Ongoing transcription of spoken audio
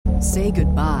Say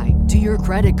goodbye to your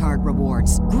credit card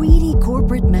rewards. Greedy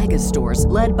corporate mega stores,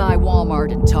 led by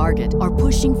Walmart and Target, are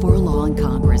pushing for a law in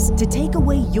Congress to take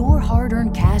away your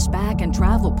hard-earned cash back and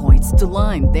travel points to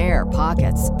line their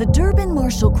pockets. The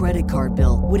Durbin-Marshall credit card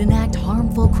bill would enact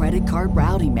harmful credit card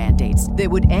routing mandates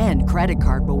that would end credit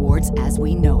card rewards as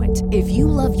we know it. If you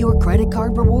love your credit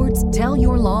card rewards, tell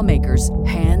your lawmakers,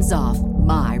 hands off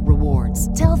my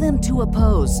rewards. Tell them to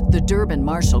oppose the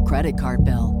Durbin-Marshall credit card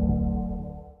bill.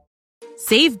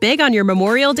 Save big on your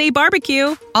Memorial Day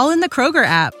barbecue, all in the Kroger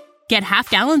app. Get half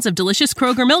gallons of delicious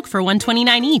Kroger milk for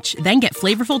 $1.29 each. Then get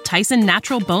flavorful Tyson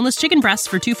natural boneless chicken breasts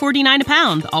for $2.49 a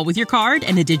pound, all with your card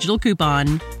and a digital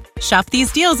coupon. Shop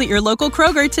these deals at your local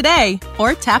Kroger today,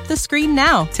 or tap the screen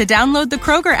now to download the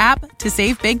Kroger app to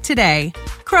save big today.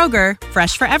 Kroger,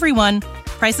 fresh for everyone.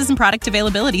 Prices and product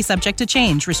availability subject to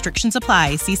change. Restrictions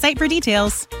apply. See site for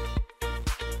details.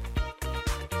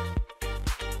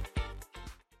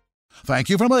 Thank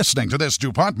you for listening to this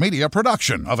DuPont Media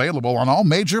production, available on all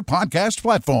major podcast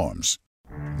platforms.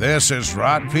 This is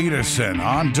Rod Peterson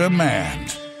on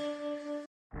demand.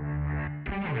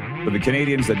 For the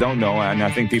Canadians that don't know, and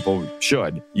I think people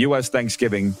should, U.S.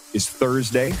 Thanksgiving is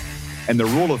Thursday. And the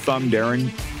rule of thumb,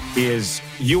 Darren, is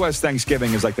U.S.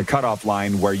 Thanksgiving is like the cutoff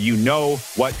line where you know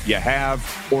what you have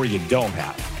or you don't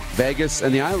have. Vegas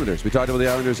and the Islanders. We talked about the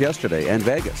Islanders yesterday and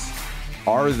Vegas.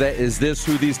 Is this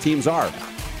who these teams are?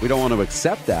 We don't want to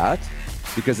accept that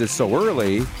because it's so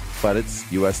early, but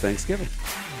it's U.S. Thanksgiving.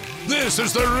 This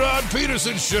is the Rod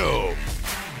Peterson Show.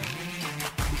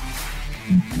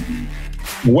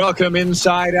 Welcome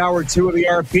inside hour 2 of the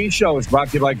RP Show. It's brought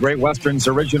to you by Great Western's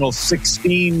Original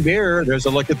 16 beer. There's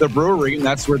a look at the brewery, and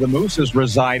that's where the Moose is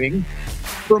residing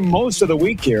for most of the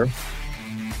week here.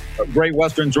 Great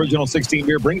Western's Original 16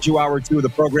 beer brings you hour 2 of the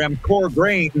program. Core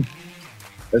Grain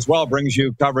as well brings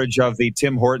you coverage of the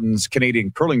Tim Hortons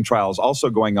Canadian curling trials also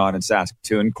going on in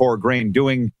Saskatoon. Core Grain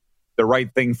doing the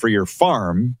right thing for your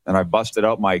farm. And I busted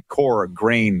out my Core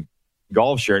Grain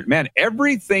golf shirt. Man,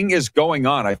 everything is going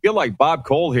on. I feel like Bob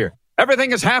Cole here.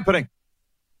 Everything is happening.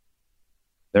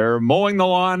 They're mowing the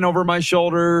lawn over my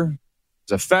shoulder.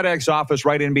 There's a FedEx office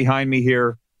right in behind me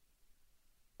here.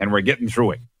 And we're getting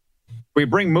through it. We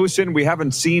bring Moose in. We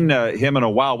haven't seen him in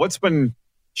a while. What's been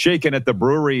shaking at the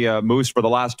brewery, Moose, for the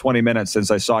last 20 minutes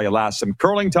since I saw you last? Some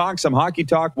curling talk, some hockey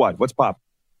talk. What's pop?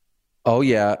 Oh,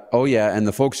 yeah. And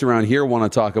the folks around here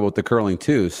want to talk about the curling,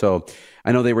 too. So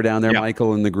I know they were down there. Yeah.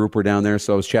 Michael and the group were down there.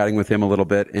 So I was chatting with him a little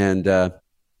bit. And,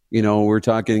 we're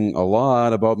talking a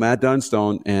lot about Matt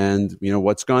Dunstone and,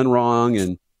 what's gone wrong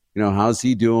and, how's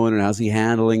he doing and how's he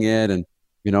handling it. And,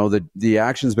 the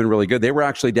action's been really good. They were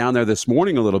actually down there this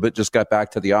morning a little bit, just got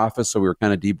back to the office. So we were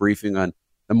kind of debriefing on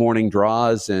the morning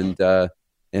draws, and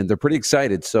they're pretty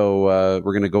excited. So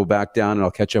we're going to go back down, and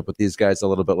I'll catch up with these guys a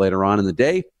little bit later on in the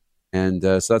day. And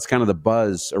so that's kind of the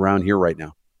buzz around here right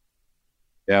now.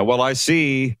 Yeah, well, I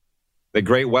see the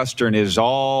Great Western is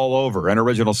all over an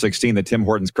Original 16, the Tim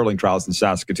Hortons curling trials in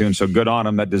Saskatoon. So good on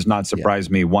them. That does not surprise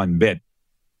me one bit.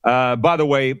 By the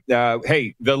way,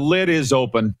 hey, the lid is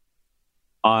open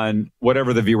on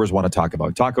whatever the viewers want to talk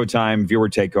about. Taco Time, viewer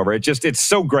takeover. It's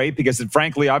so great because,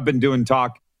 frankly, I've been doing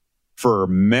talk for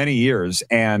many years,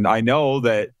 and I know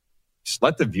that just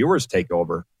let the viewers take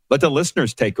over. Let the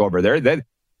listeners take over.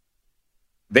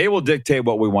 They will dictate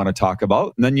what we want to talk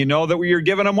about, and then you know that you're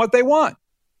giving them what they want.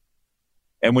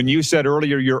 And when you said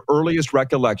earlier your earliest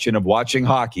recollection of watching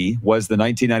hockey was the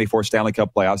 1994 Stanley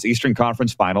Cup playoffs, Eastern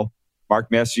Conference Final, Mark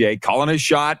Messier calling his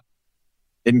shot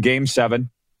in Game 7.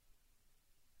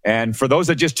 And for those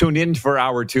that just tuned in for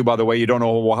hour 2, by the way, you don't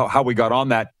know how we got on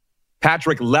that,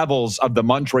 Patrick Levels of the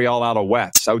Montreal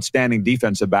Alouettes, outstanding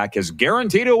defensive back, is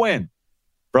guaranteed a win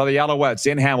for the Alouettes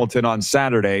in Hamilton on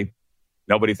Saturday.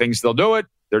 Nobody thinks they'll do it.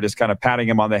 They're just kind of patting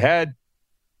him on the head.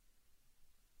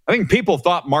 I think people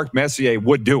thought Mark Messier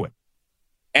would do it,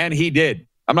 and he did.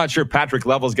 I'm not sure Patrick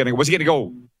Levels was he going to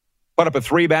go put up a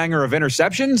 3-banger of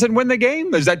interceptions and win the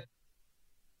game?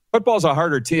 Football's a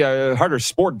harder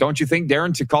sport, don't you think,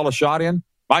 Darren, to call a shot in?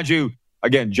 Mind you,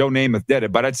 again, Joe Namath did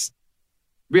it, but it'd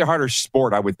be a harder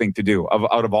sport, I would think, to do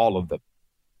out of all of them.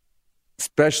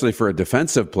 Especially for a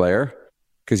defensive player,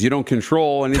 because you don't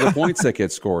control any of the points that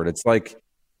get scored. It's like,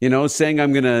 saying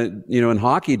I'm going to, in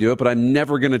hockey do it, but I'm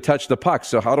never going to touch the puck.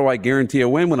 So how do I guarantee a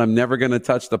win when I'm never going to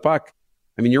touch the puck?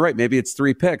 I mean, you're right. Maybe it's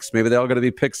 3 picks. Maybe they're all going to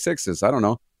be pick 6s. I don't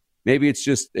know. Maybe it's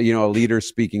just, a leader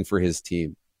speaking for his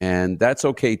team. And that's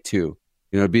okay too.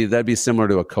 That'd be similar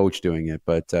to a coach doing it.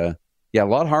 But a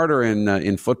lot harder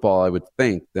in football, I would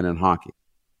think, than in hockey.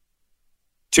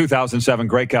 2007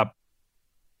 Grey Cup.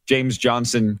 James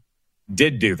Johnson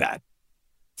did do that.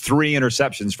 3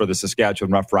 interceptions for the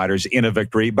Saskatchewan Roughriders in a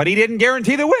victory, but he didn't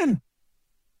guarantee the win.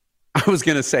 I was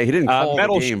going to say, he didn't call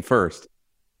the game first.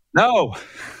 No,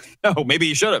 maybe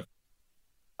he should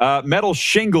have. Metal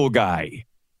Shingle Guy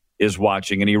is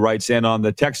watching, and he writes in on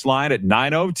the text line at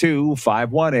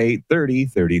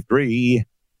 902-518-3033.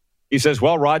 He says,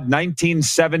 well, Rod,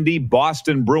 1970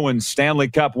 Boston Bruins Stanley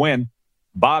Cup win.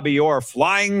 Bobby Orr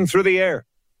flying through the air.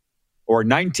 Or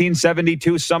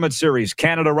 1972 Summit Series,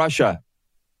 Canada-Russia.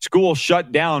 School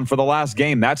shut down for the last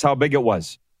game. That's how big it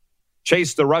was.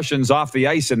 Chased the Russians off the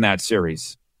ice in that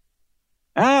series.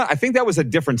 I think that was a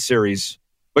different series.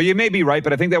 But you may be right,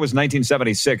 but I think that was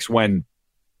 1976 when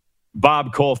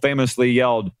Bob Cole famously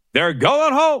yelled, "They're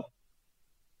going home."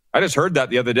 I just heard that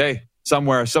the other day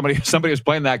somewhere. Somebody was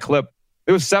playing that clip.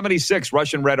 It was 76.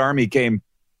 Russian Red Army came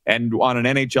and on an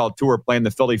NHL tour playing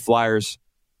the Philly Flyers,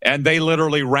 and they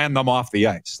literally ran them off the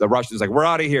ice. The Russians like, we're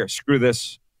out of here. Screw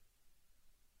this.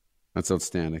 That's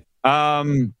outstanding. I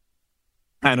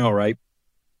know, right?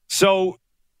 So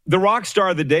the rock star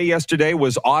of the day yesterday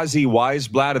was Ozzie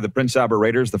Weisblatt of the Prince Albert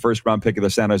Raiders, the first-round pick of the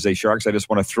San Jose Sharks. I just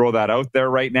want to throw that out there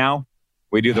right now.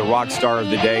 We do the rock star of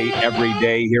the day every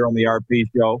day here on the RP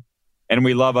Show, and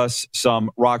we love us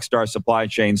some Rockstar Supply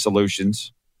Chain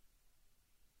Solutions.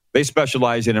 They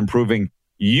specialize in improving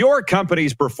your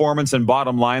company's performance and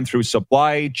bottom line through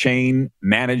supply chain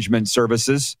management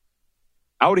services.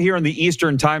 Out here in the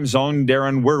Eastern time zone,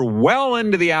 Darren, we're well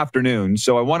into the afternoon,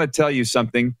 so I want to tell you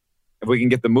something. If we can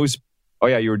get the moose. Oh,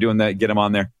 yeah, you were doing that. Get him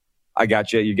on there. I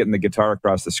got you. You're getting the guitar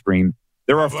across the screen.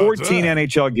 There are 14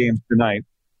 NHL games tonight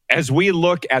as we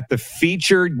look at the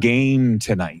featured game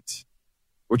tonight,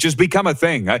 which has become a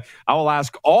thing. I will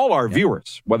ask all our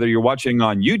viewers, whether you're watching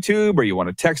on YouTube or you want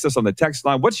to text us on the text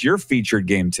line, what's your featured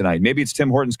game tonight? Maybe it's Tim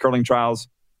Hortons Curling Trials.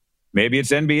 Maybe it's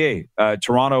NBA,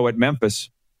 Toronto at Memphis.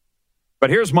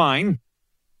 But here's mine.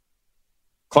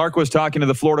 Clark was talking to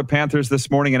the Florida Panthers this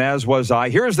morning, and as was I.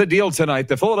 Here's the deal tonight.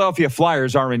 The Philadelphia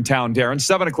Flyers are in town, Darren.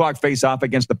 7 o'clock face-off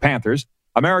against the Panthers,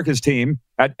 America's team,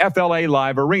 at FLA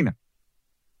Live Arena.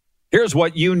 Here's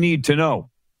what you need to know.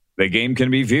 The game can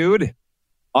be viewed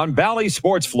on Bally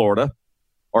Sports Florida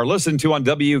or listened to on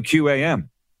WQAM.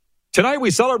 Tonight,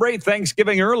 we celebrate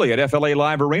Thanksgiving early at FLA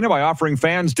Live Arena by offering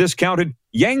fans discounted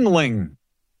Yuengling,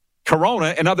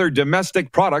 Corona, and other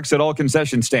domestic products at all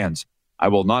concession stands. I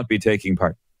will not be taking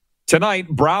part. Tonight,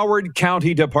 Broward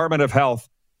County Department of Health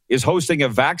is hosting a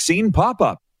vaccine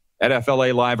pop-up at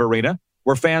FLA Live Arena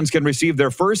where fans can receive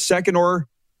their first, second, or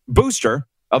booster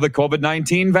of the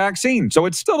COVID-19 vaccine. So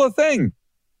it's still a thing.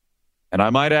 And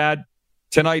I might add,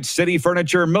 tonight's City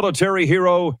Furniture military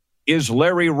hero is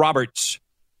Larry Roberts.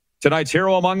 Tonight's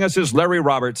hero among us is Larry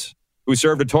Roberts, who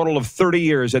served a total of 30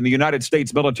 years in the United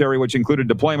States military, which included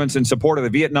deployments in support of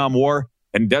the Vietnam War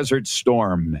and Desert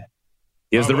Storm.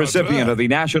 He is the recipient of the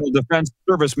National Defense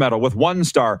Service Medal with 1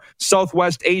 star,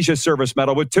 Southwest Asia Service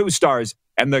Medal with 2 stars,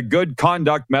 and the Good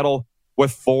Conduct Medal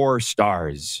with 4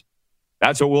 stars.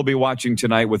 That's what we'll be watching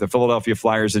tonight with the Philadelphia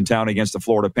Flyers in town against the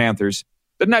Florida Panthers.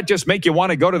 Doesn't that just make you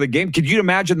want to go to the game? Could you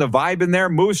imagine the vibe in there,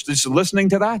 Moose, just listening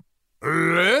to that?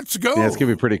 Let's go. Yeah, it's going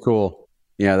to be pretty cool.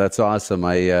 Yeah, that's awesome.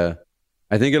 I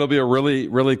think it'll be a really,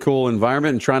 really cool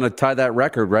environment and trying to tie that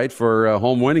record, right, for a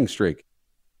home winning streak.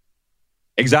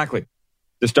 Exactly.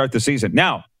 To start the season.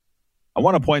 Now, I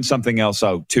want to point something else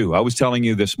out, too. I was telling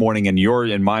you this morning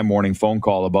in my morning phone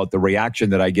call about the reaction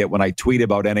that I get when I tweet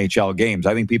about NHL games.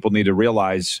 I think people need to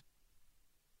realize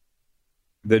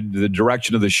the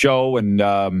direction of the show and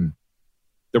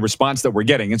the response that we're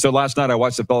getting. And so last night I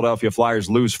watched the Philadelphia Flyers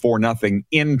lose 4-0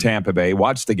 in Tampa Bay.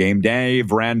 Watched the game. Dave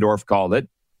Randorf called it.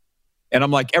 And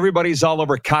I'm like, everybody's all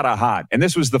over Kata hot. And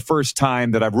this was the first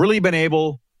time that I've really been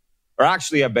able, or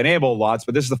actually I've been able lots,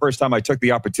 but this is the first time I took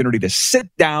the opportunity to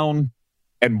sit down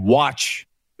and watch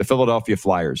the Philadelphia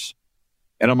Flyers.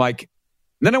 And I'm like,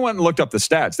 and then I went and looked up the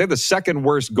stats. They have the second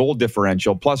worst goal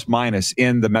differential, plus minus,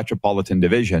 in the Metropolitan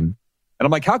Division. And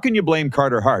I'm like, how can you blame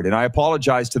Carter Hart? And I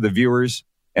apologize to the viewers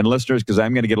and listeners because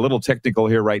I'm going to get a little technical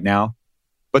here right now.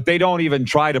 But they don't even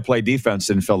try to play defense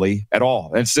in Philly at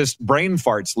all. It's just brain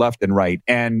farts left and right.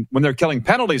 And when they're killing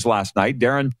penalties last night,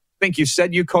 Darren, I think you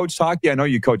said you coached hockey. I know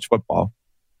you coach football.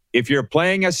 If you're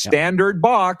playing a standard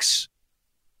box,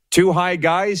 2 high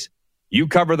guys, you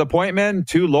cover the point men.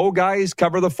 2 low guys,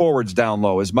 cover the forwards down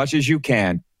low as much as you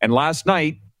can. And last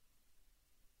night,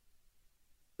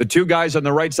 the 2 guys on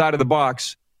the right side of the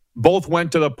box both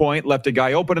went to the point, left a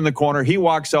guy open in the corner. He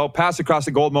walks out, pass across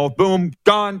the goal mouth, boom,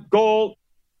 gone, goal.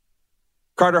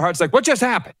 Carter Hart's like, what just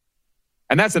happened?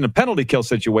 And that's in a penalty kill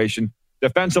situation.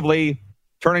 Defensively,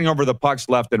 turning over the pucks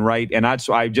left and right. And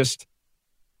I just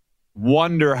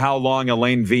wonder how long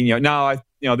Alain Vigneault. Now,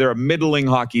 they're a middling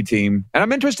hockey team. And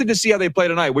I'm interested to see how they play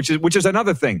tonight, which is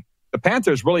another thing. The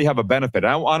Panthers really have a benefit.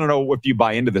 I don't know if you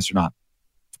buy into this or not.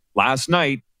 Last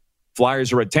night,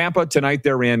 Flyers are at Tampa. Tonight,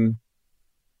 they're in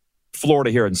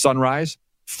Florida here in Sunrise.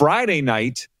 Friday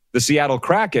night, the Seattle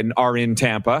Kraken are in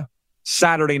Tampa.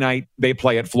 Saturday night, they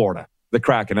play at Florida, the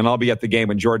Kraken. And I'll be at the game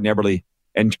when Jordan Eberle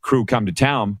and crew come to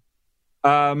town.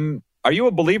 Are you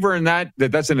a believer in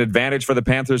that's an advantage for the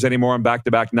Panthers anymore on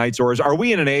back-to-back nights? Or are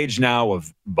we in an age now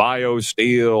of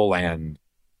BioSteel and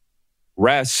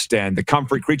rest and the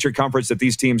creature comforts that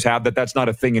these teams have, that's not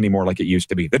a thing anymore like it used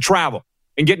to be? The travel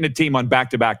and getting a team on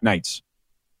back-to-back nights.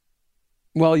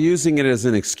 Well, using it as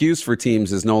an excuse for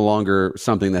teams is no longer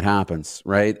something that happens,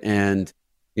 right? And,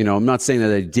 I'm not saying that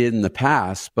they did in the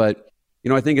past, but,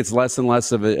 I think it's less and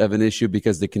less of an issue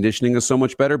because the conditioning is so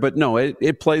much better. But no,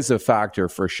 it plays a factor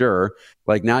for sure.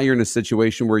 Like now you're in a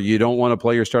situation where you don't want to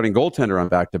play your starting goaltender on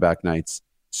back-to-back nights.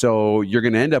 So you're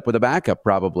going to end up with a backup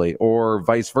probably, or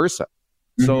vice versa.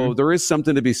 Mm-hmm. So there is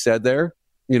something to be said there.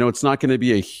 It's not going to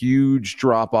be a huge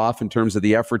drop-off in terms of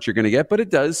the effort you're going to get, but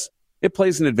it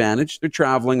plays an advantage. They're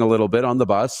traveling a little bit on the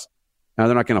bus. Now,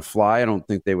 they're not going to fly. I don't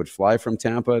think they would fly from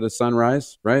Tampa to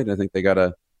Sunrise, right? I think they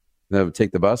would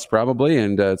take the bus probably,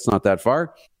 and it's not that far. A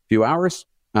few hours.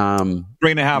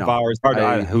 3.5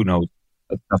 hours. Who knows?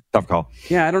 Tough call.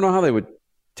 Yeah, I don't know how they would.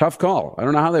 Tough call. I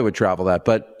don't know how they would travel that.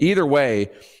 But either way,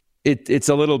 it's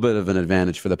a little bit of an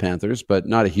advantage for the Panthers, but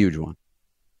not a huge one.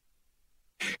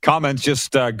 Comments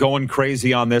just going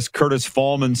crazy on this. Curtis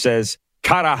Fallman says,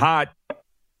 Karahat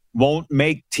won't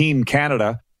make Team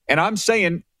Canada. And I'm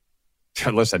saying,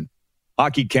 listen,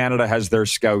 Hockey Canada has their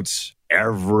scouts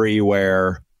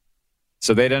everywhere.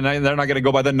 So they're not going to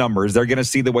go by the numbers. They're going to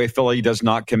see the way Philly does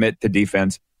not commit to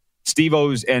defense.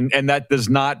 Steve-O's, and that does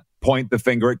not point the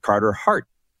finger at Carter Hart.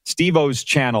 Steve-O's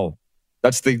channel,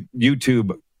 that's the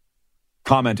YouTube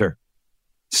commenter.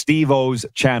 Steve-O's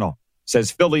channel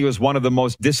says Philly was one of the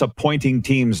most disappointing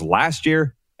teams last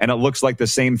year, and it looks like the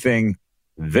same thing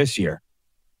this year.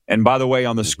 And by the way,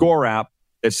 on the Score app,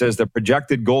 it says the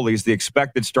projected goalies, the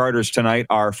expected starters tonight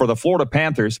are for the Florida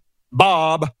Panthers,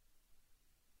 Bob,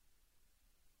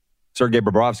 Sergei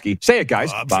Bobrovsky. Say it,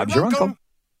 guys. Bob's your uncle.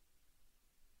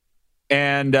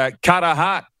 And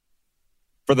Karahat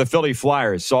for the Philly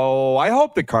Flyers. So I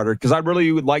hope that Carter, because I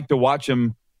really would like to watch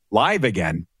him live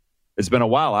again. It's been a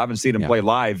while. I haven't seen him play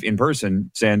live in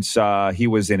person since he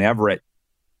was in Everett.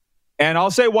 And I'll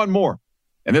say one more.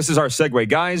 And this is our segue.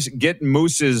 Guys, get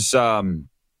Moose's top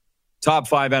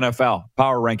 5 NFL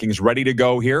power rankings ready to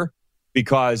go here,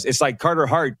 because it's like Carter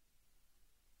Hart.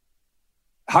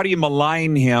 How do you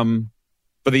malign him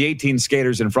for the 18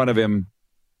 skaters in front of him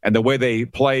and the way they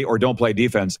play or don't play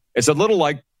defense? It's a little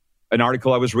like an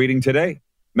article I was reading today.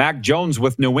 Mac Jones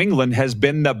with New England has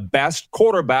been the best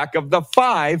quarterback of the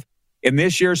 5 in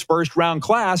this year's first-round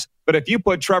class. But if you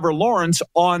put Trevor Lawrence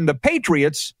on the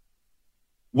Patriots,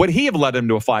 would he have led him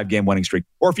to a 5-game winning streak?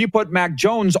 Or if you put Mac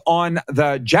Jones on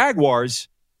the Jaguars,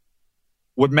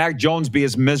 would Mac Jones be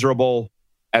as miserable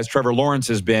as Trevor Lawrence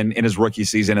has been in his rookie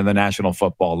season in the National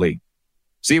Football League?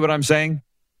 See what I'm saying?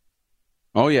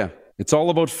 Oh, yeah. It's all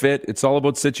about fit. It's all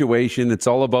about situation. It's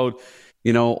all about,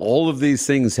 all of these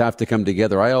things have to come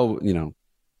together.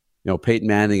 Peyton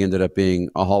Manning ended up being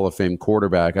a Hall of Fame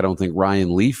quarterback. I don't think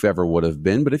Ryan Leaf ever would have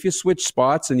been. But if you switch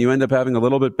spots and you end up having a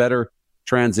little bit better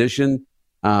transition,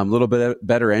 a little bit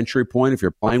better entry point, if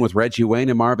you're playing with Reggie Wayne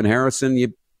and Marvin Harrison,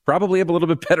 you probably have a little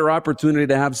bit better opportunity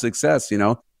to have success,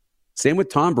 Same with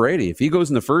Tom Brady. If he goes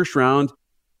in the first round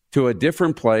to a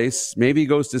different place, maybe he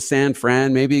goes to San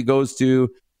Fran, maybe he goes to,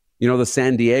 the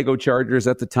San Diego Chargers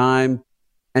at the time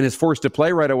and is forced to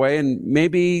play right away. And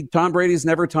maybe Tom Brady's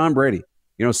never Tom Brady.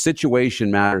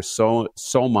 Situation matters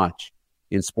so much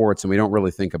in sports, and we don't really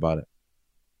think about it.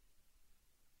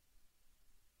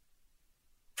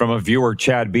 From a viewer,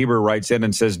 Chad Bieber writes in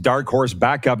and says, dark horse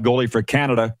backup goalie for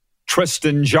Canada,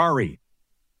 Tristan Jarry.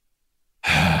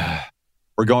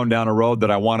 We're going down a road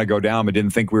that I want to go down, but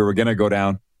didn't think we were going to go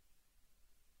down.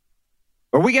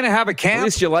 Are we going to have a camp? At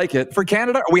least you like it. For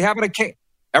Canada? Are we having a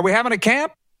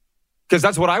camp? Because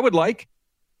that's what I would like.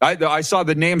 I saw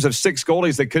the names of 6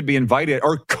 goalies that could be invited.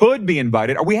 Are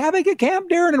we having a camp,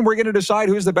 Darren, and we're going to decide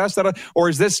who's the best? Or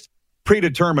is this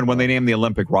predetermined when they name the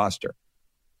Olympic roster?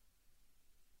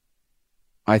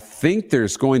 I think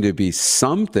there's going to be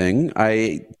something.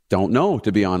 I don't know,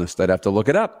 to be honest. I'd have to look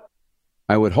it up.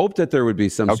 I would hope that there would be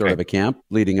some sort of a camp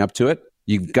leading up to it.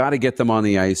 You've got to get them on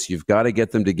the ice. You've got to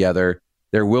get them together.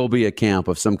 There will be a camp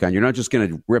of some kind. You're not just going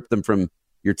to rip them from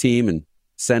your team and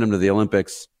send them to the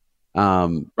Olympics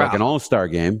like an all-star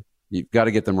game. You've got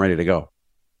to get them ready to go.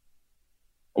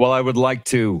 Well, I would like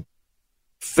to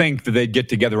think that they'd get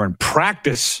together and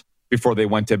practice before they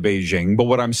went to Beijing. But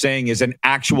what I'm saying is an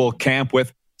actual camp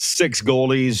with 6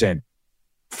 goalies and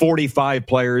 45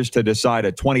 players to decide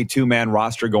a 22-man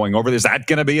roster going over. Is that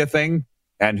going to be a thing?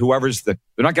 And they're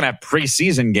not going to have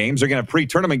preseason games. They're going to have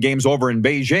pre-tournament games over in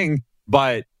Beijing,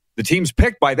 but the team's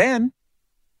picked by then.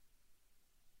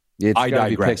 I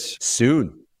digress.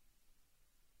 Soon.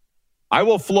 I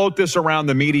will float this around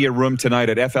the media room tonight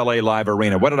at FLA Live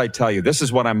Arena. What did I tell you? This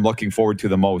is what I'm looking forward to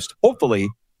the most. Hopefully,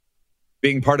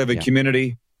 being part of a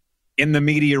community in the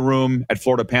media room at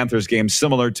Florida Panthers games,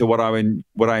 similar to what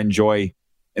I enjoy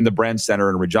in the Brand Center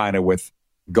in Regina with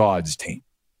God's team.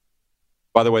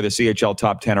 By the way, the CHL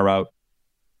top 10 are out.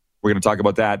 We're going to talk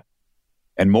about that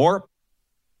and more.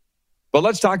 But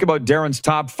let's talk about Darren's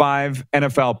top 5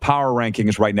 NFL power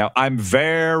rankings right now. I'm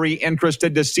very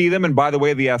interested to see them. And by the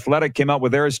way, The Athletic came out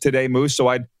with theirs today, Moose. So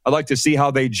I'd like to see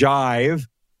how they jive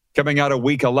coming out of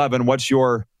Week 11. What's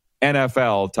your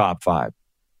NFL top 5?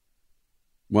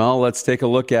 Well, let's take a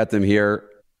look at them here.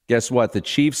 Guess what? The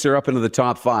Chiefs are up into the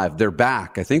top 5. They're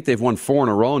back. I think they've won 4 in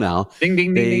a row now. Ding,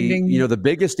 ding, ding, ding, ding. You know, the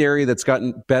biggest area that's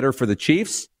gotten better for the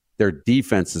Chiefs, their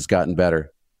defense has gotten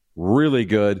better. Really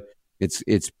good.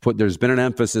 There's been an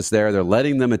emphasis there. They're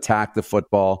letting them attack the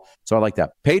football. So I like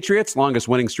that. Patriots, longest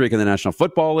winning streak in the National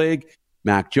Football League.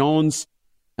 Mac Jones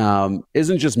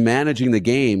isn't just managing the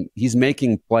game. He's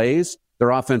making plays.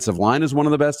 Their offensive line is one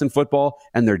of the best in football,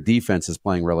 and their defense is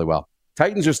playing really well.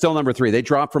 Titans are still number 3. They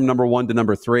dropped from number 1 to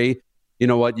number 3. You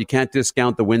know what? You can't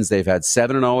discount the wins they've had.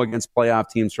 7-0 against playoff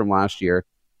teams from last year.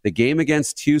 The game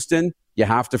against Houston, you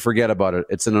have to forget about it.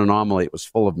 It's an anomaly. It was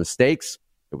full of mistakes.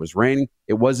 It was raining.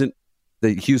 It wasn't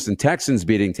the Houston Texans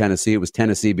beating Tennessee. It was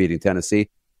Tennessee beating Tennessee.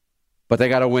 But they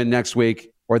got to win next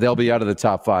week or they'll be out of the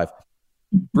top 5.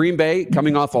 Green Bay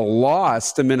coming off a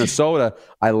loss to Minnesota.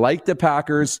 I like the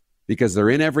Packers because they're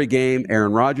in every game.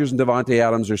 Aaron Rodgers and Devontae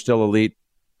Adams are still elite.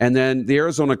 And then the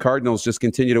Arizona Cardinals just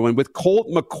continue to win with Colt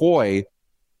McCoy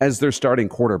as their starting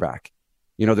quarterback.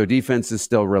 You know, their defense is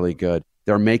still really good.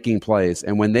 They're making plays.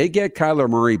 And when they get Kyler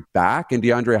Murray back and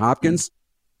DeAndre Hopkins,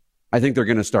 I think they're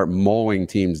going to start mowing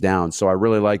teams down. So I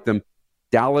really like them.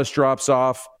 Dallas drops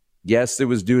off. Yes, it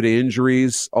was due to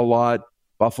injuries a lot.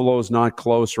 Buffalo's not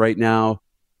close right now.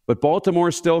 But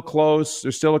Baltimore's still close.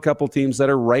 There's still a couple teams that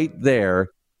are right there.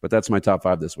 But that's my top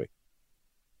 5 this week.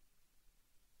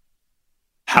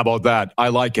 How about that? I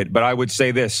like it. But I would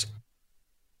say this.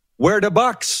 Where the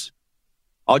Bucks?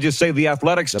 I'll just say the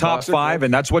Athletics top 5,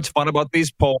 and that's what's fun about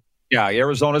these polls. Yeah,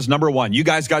 Arizona's number 1. You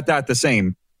guys got that the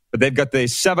same. But they've got the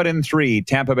 7-3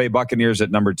 Tampa Bay Buccaneers at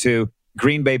number 2,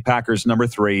 Green Bay Packers number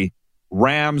 3,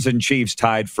 Rams and Chiefs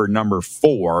tied for number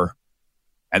 4,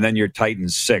 and then your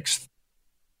Titans 6th.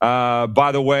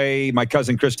 By the way, my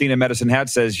cousin Christina Medicine Hat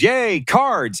says, "Yay,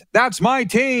 Cards! That's my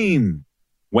team."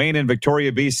 Wayne in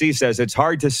Victoria, BC says, "It's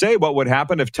hard to say what would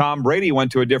happen if Tom Brady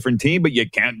went to a different team, but you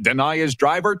can't deny his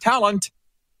driver talent."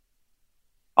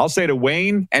 I'll say to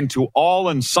Wayne and to all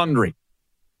and sundry,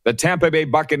 the Tampa Bay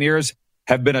Buccaneers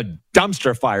have been a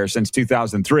dumpster fire since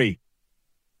 2003.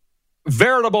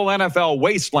 Veritable NFL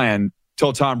wasteland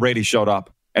till Tom Brady showed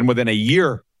up, and within a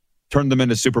year turned them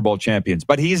into Super Bowl champions.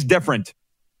 But he's different.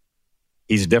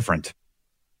 He's different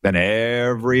than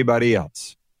everybody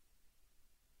else.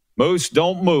 Moose,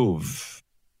 don't move.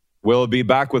 We'll be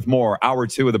back with more. Hour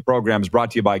 2 of the program is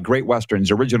brought to you by Great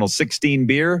Western's Original 16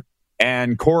 Beer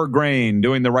and Core Grain,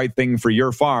 doing the right thing for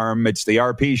your farm. It's the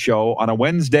RP Show on a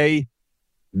Wednesday.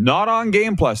 Not on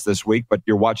Game Plus this week, but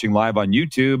you're watching live on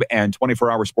YouTube and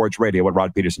 24-hour sports radio at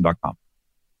rodpeterson.com.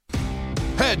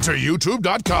 Head to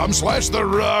youtube.com/The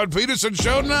Rod Peterson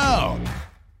Show now.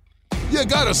 You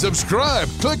gotta subscribe.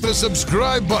 Click the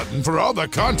subscribe button for all the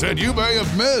content you may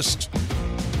have missed.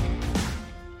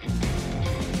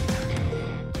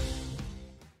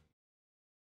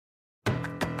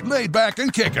 Laid back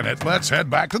and kicking it, let's head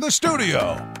back to the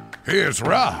studio. Here's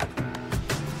Rod.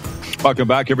 Welcome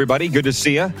back, everybody. Good to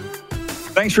see you.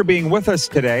 Thanks for being with us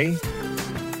today.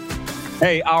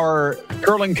 Hey, our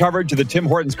curling coverage of the Tim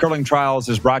Hortons Curling Trials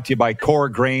is brought to you by Core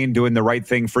Grain, doing the right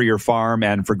thing for your farm,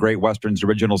 and for Great Western's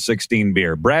Original 16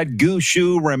 Beer. Brad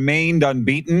Gushue remained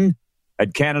unbeaten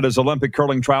at Canada's Olympic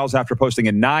Curling Trials after posting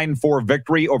a 9-4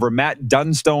 victory over Matt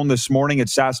Dunstone this morning at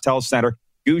SaskTel Center.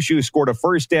 Gushue scored a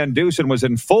first-stand deuce and was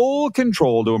in full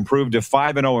control to improve to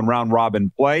 5-0 in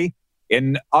round-robin play.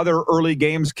 In other early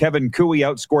games, Kevin Cooey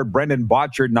outscored Brendan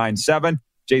Botchard 9-7.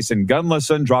 Jason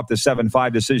Gunlison dropped the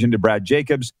 7-5 decision to Brad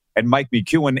Jacobs, and Mike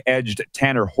McEwen edged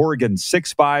Tanner Horgan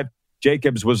 6-5.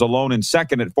 Jacobs was alone in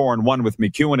second at 4-1 with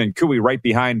McEwen and Cooey right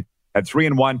behind at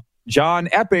 3-1. John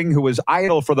Epping, who was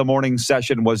idle for the morning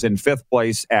session, was in fifth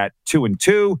place at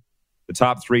 2-2. The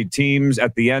top 3 teams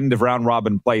at the end of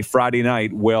round-robin play Friday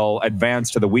night will advance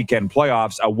to the weekend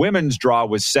playoffs. A women's draw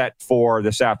was set for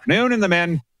this afternoon, and the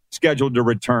men scheduled to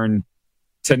return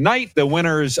tonight. The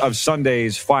winners of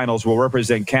Sunday's finals will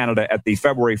represent Canada at the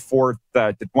February 4th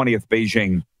to 20th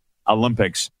Beijing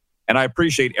Olympics. And I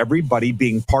appreciate everybody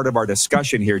being part of our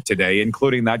discussion here today,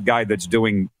 including that guy that's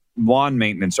doing lawn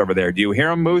maintenance over there. Do you hear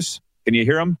him, Moose? Can you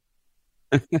hear him?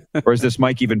 Or is this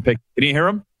mic even picked? Can you hear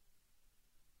him?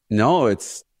 No,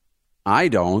 I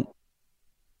don't.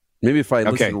 Maybe if I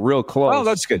listen real close. Oh,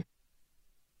 that's good.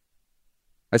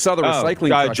 I saw the recycling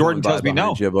truck. Jordan tells me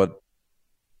no.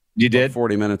 You did?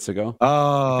 40 minutes ago.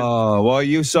 Oh, well,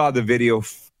 you saw the video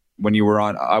when you were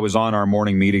on. I was on our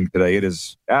morning meeting today. It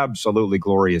is absolutely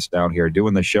glorious down here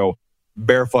doing the show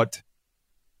barefoot.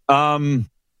 And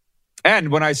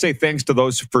when I say thanks to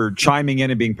those for chiming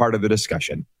in and being part of the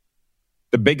discussion,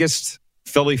 the biggest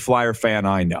Philly Flyer fan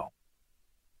I know,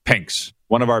 Pinks,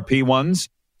 one of our P1s,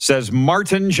 says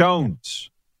Martin Jones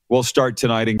will start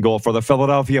tonight in goal for the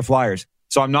Philadelphia Flyers.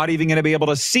 So I'm not even going to be able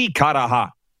to see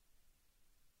Kataha.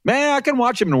 Man, I can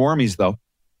watch him in warmies, though.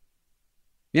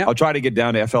 Yeah, I'll try to get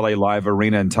down to FLA Live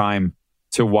Arena in time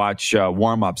to watch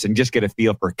warm-ups and just get a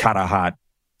feel for Kataha.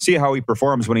 See how he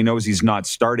performs when he knows he's not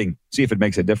starting. See if it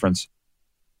makes a difference.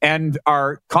 And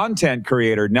our content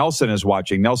creator, Nelson, is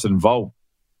watching, Nelson Vo,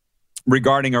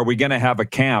 regarding are we going to have a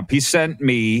camp. He sent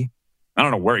me, I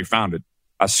don't know where he found it,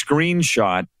 a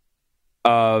screenshot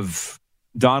of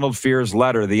Donald Fear's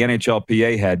letter, the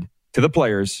NHLPA head, to the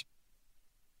players.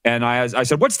 And I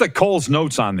said, what's the Cole's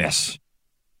notes on this?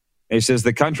 And he says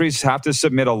the countries have to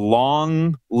submit a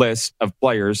long list of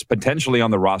players potentially on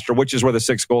the roster, which is where the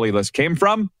 6 goalie list came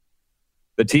from.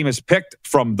 The team is picked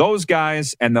from those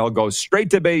guys, and they'll go straight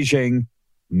to Beijing.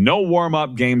 No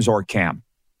warm-up games or camp.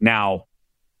 Now,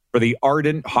 for the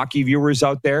ardent hockey viewers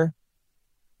out there,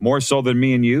 more so than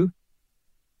me and you,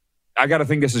 I got to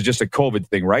think this is just a COVID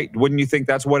thing, right? Wouldn't you think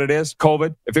that's what it is?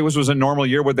 COVID? If it was a normal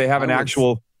year, would they have an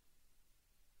actual,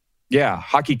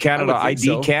 Hockey Canada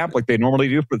ID camp like they normally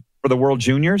do for the World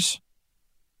Juniors?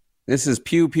 This is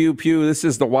pew, pew, pew. This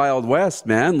is the Wild West,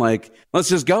 man. Like, let's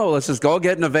just go. Let's just go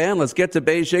get in a van. Let's get to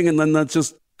Beijing, and then let's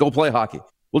just go play hockey.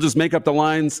 We'll just make up the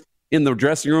lines in the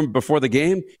dressing room before the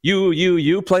game.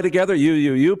 You play together.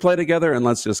 You play together, and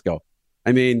let's just go.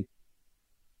 I mean,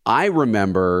 I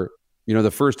remember,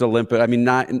 the first Olympic. I mean,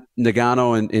 not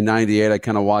Nagano in '98. I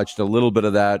kind of watched a little bit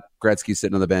of that. Gretzky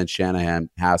sitting on the bench, Shanahan,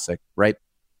 Hasek, right?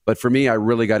 But for me, I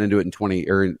really got into it in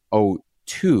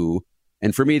 2002.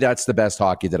 And for me, that's the best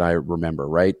hockey that I remember,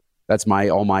 right? That's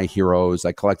all my heroes.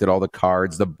 I collected all the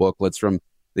cards, the booklets from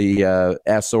the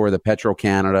Esso or the Petro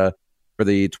Canada for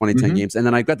the 2010 games. And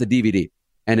then I got the DVD.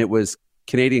 And it was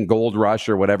Canadian Gold Rush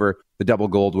or whatever, the double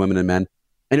gold women and men.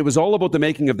 And it was all about the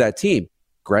making of that team.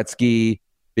 Gretzky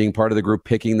being part of the group,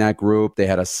 picking that group. They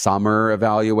had a summer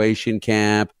evaluation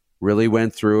camp, really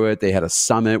went through it. They had a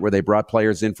summit where they brought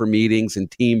players in for meetings and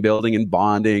team building and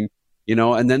bonding,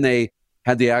 and then they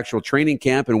had the actual training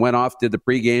camp and went off, did the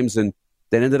pre-games, and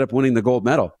then ended up winning the gold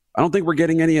medal. I don't think we're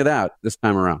getting any of that this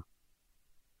time around.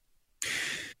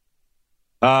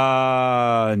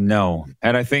 No.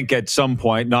 And I think at some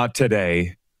point, not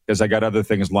today, because I got other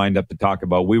things lined up to talk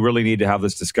about, we really need to have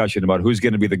this discussion about who's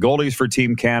going to be the goalies for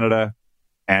Team Canada.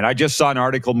 And I just saw an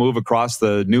article move across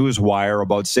the news wire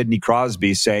about Sidney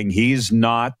Crosby saying he's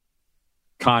not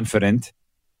confident,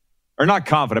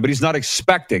 but he's not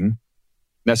expecting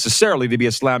necessarily to be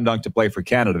a slam dunk to play for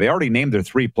Canada. They already named their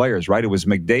 3 players, right? It was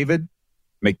McDavid,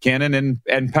 McKinnon,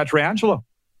 and Pietrangelo.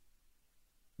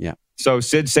 Yeah. So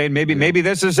Sid's saying maybe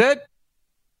this is it.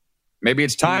 Maybe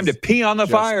it's time to pee on the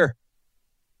fire.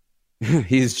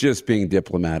 He's just being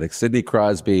diplomatic. Sidney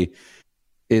Crosby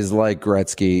is like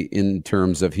Gretzky in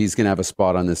terms of he's going to have a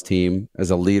spot on this team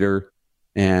as a leader.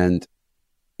 And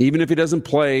even if he doesn't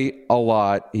play a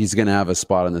lot, he's going to have a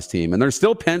spot on this team. And they're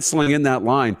still penciling in that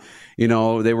line.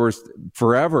 They were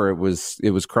forever. It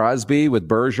was Crosby with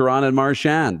Bergeron and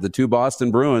Marchand, the 2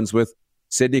 Boston Bruins with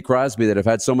Sidney Crosby that have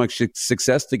had so much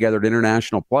success together at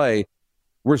international play.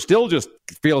 We're still just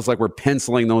feels like we're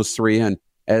penciling those 3 in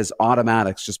as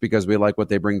automatics just because we like what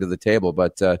they bring to the table.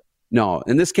 But no,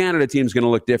 and this Canada team is going to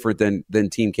look different than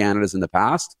Team Canada's in the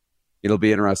past. It'll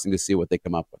be interesting to see what they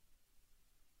come up with.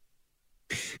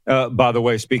 By the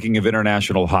way, speaking of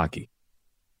international hockey,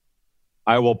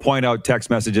 I will point out text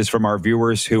messages from our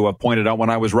viewers who have pointed out when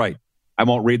I was right. I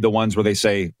won't read the ones where they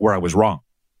say where I was wrong.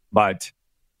 But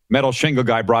Metal Shingle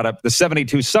Guy brought up the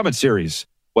 72 Summit Series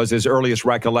was his earliest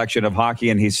recollection of hockey.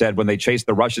 And he said when they chased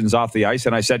the Russians off the ice.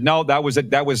 And I said, no, that was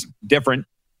different.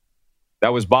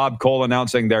 That was Bob Cole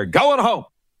announcing they're going home.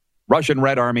 Russian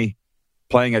Red Army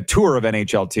playing a tour of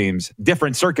NHL teams,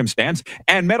 different circumstance.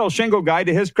 And Metal Shingo guy,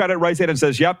 to his credit, writes in and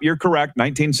says, yep, you're correct,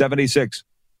 1976.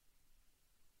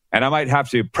 And I might have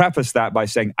to preface that by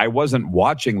saying I wasn't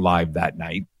watching live that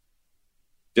night.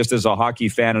 Just as a hockey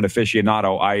fan and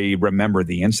aficionado, I remember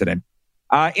the incident.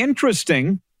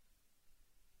 Interesting.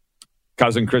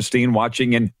 Cousin Christine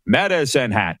watching in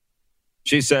Medicine Hat.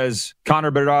 She says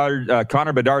Connor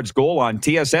Bedard's goal on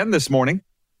TSN this morning.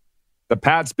 The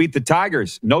Pats beat the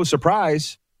Tigers. No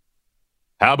surprise.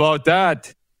 How about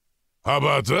that? How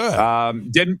about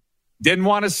that? Didn't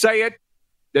want to say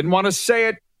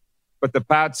it. But the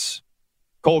Pats,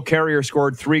 Cole Carrier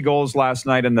scored 3 goals last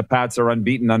night, and the Pats are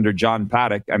unbeaten under John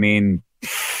Paddock. I mean,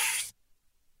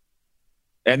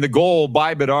 and the goal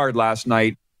by Bedard last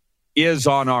night is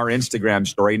on our Instagram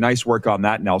story. Nice work on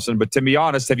that, Nelson. But to be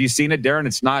honest, have you seen it, Darren?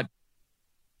 It's not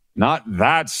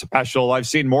that special. I've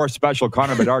seen more special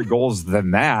Connor Bedard goals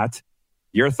than that.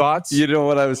 Your thoughts? You know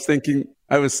what I was thinking?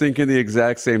 I was thinking the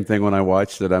exact same thing when I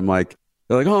watched it. I'm like,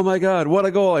 they're like, oh my God, what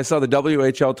a goal. I saw the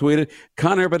WHL tweeted,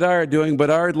 Connor Bedard doing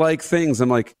Bedard-like things. I'm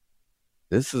like,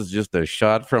 this is just a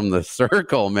shot from the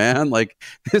circle, man. Like,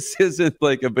 this isn't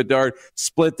like a Bedard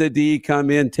split the D, come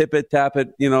in, tip it, tap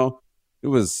it. You know, it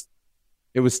was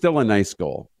still a nice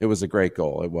goal. It was a great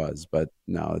goal. It was, but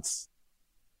no,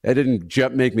 it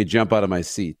didn't make me jump out of my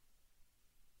seat.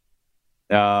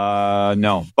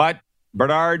 No, but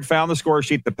Bedard found the score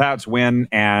sheet. The Pats win,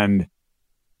 and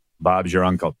Bob's your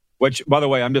uncle. Which, by the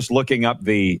way, I'm just looking up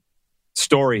the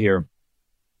story here.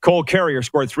 Cole Carrier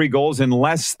scored 3 goals in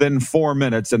less than 4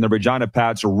 minutes, and the Regina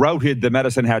Pats routed the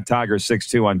Medicine Hat Tigers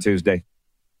 6-2 on Tuesday.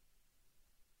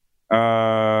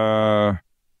 Yeah.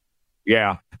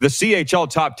 The CHL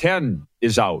Top 10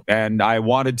 is out, and I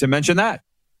wanted to mention that.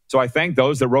 So I thank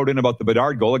those that wrote in about the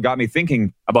Bedard goal. It got me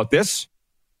thinking about this.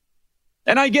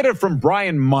 And I get it from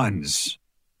Brian Munns,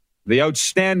 the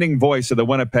outstanding voice of the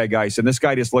Winnipeg Ice. And this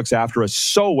guy just looks after us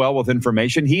so well with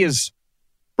information. He is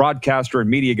broadcaster and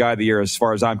media guy of the year as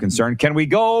far as I'm concerned. Can we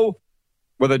go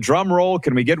with a drum roll?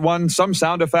 Can we get one, some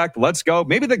sound effect? Let's go.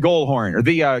 Maybe the goal horn or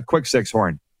the quick 6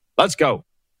 horn. Let's go.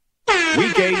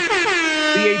 Week 8,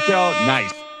 CHL,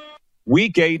 nice.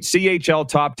 Week 8, CHL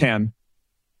Top 10.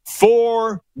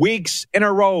 4 weeks in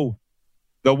a row.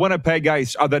 The Winnipeg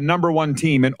Ice are the number 1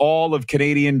 team in all of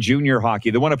Canadian junior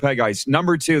hockey. The Winnipeg Ice.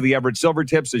 Number 2, the Everett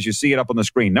Silvertips, as you see it up on the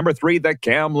screen. Number 3, the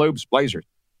Kamloops Blazers.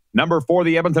 Number 4,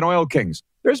 the Edmonton Oil Kings.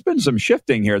 There's been some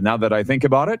shifting here now that I think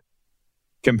about it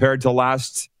compared to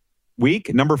last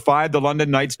week. Number 5, the London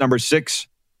Knights. Number 6,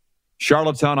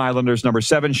 Charlottetown Islanders. Number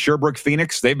 7, Sherbrooke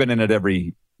Phoenix. They've been in it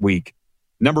every week.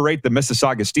 Number 8, the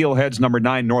Mississauga Steelheads. Number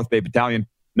 9, North Bay Battalion.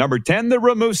 Number 10, the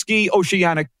Rimouski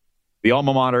Oceanic, the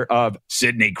alma mater of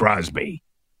Sidney Crosby.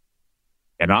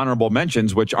 And honorable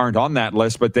mentions, which aren't on that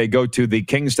list, but they go to the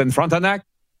Kingston Frontenac,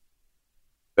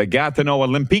 the Gatineau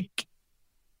Olympique,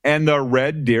 and the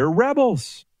Red Deer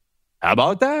Rebels. How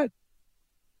about that?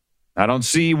 I don't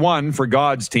see one for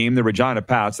God's team, the Regina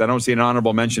Pats. I don't see an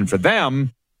honorable mention for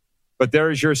them. But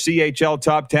there's your CHL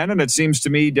Top 10, and it seems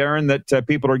to me, Darren, that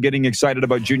people are getting excited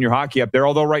about junior hockey up there,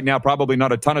 although right now probably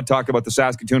not a ton of talk about the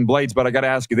Saskatoon Blades. But I got to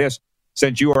ask you this.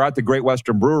 Since you are at the Great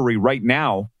Western Brewery right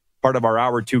now, part of our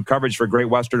Hour 2 coverage for Great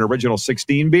Western Original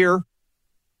 16 beer,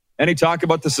 any talk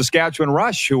about the Saskatchewan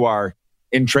Rush, who are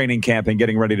in training camp and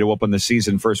getting ready to open the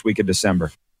season first week of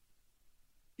December?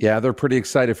 Yeah, they're pretty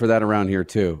excited for that around here,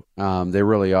 too. They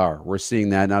really are. We're seeing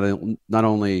that not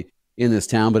only in this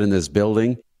town, but in this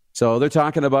building. So they're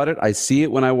talking about it. I see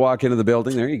it when I walk into the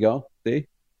building. There you go. See?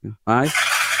 Hi.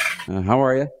 How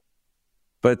are you?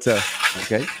 But,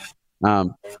 okay.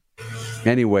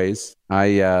 Anyways,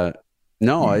 no,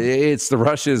 it's the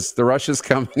rush is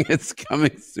coming. It's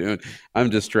coming soon. I'm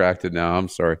distracted now. I'm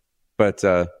sorry. But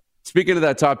speaking of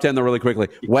that top 10, though, really quickly,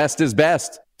 West is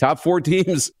best. Top 4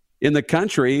 teams in the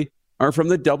country are from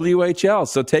the WHL.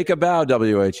 So take a bow,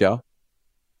 WHL.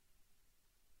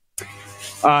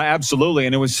 Absolutely.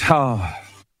 And it was,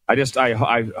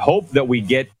 I hope that we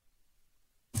get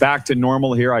back to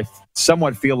normal here. I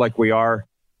somewhat feel like we are.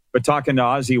 But talking to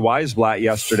Ozzy Weisblatt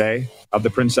yesterday of the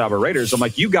Prince Albert Raiders, I'm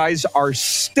like, you guys are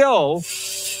still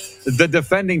the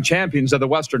defending champions of the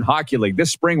Western Hockey League.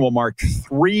 This spring will mark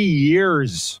 3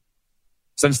 years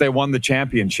since they won the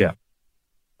championship.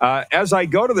 As I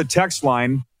go to the text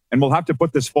line, and we'll have to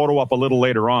put this photo up a little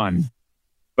later on,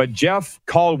 but Jeff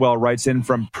Caldwell writes in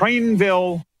from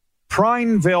Prineville,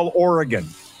 Oregon.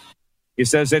 He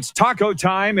says, it's taco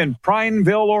time in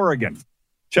Prineville, Oregon.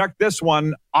 Check this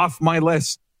one off my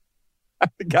list.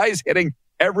 The guy's hitting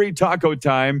every taco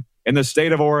time in the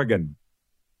state of Oregon.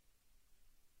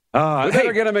 We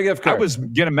better get him a gift card. I was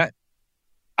going to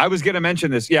I was going to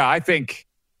mention this. Yeah, I think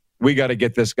we got to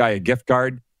get this guy a gift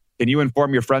card. Can you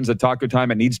inform your friends at Taco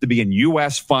Time it needs to be in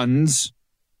U.S. funds?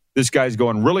 This guy's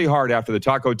going really hard after the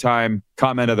Taco Time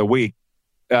comment of the week.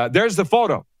 There's the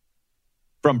photo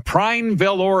from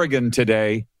Prineville, Oregon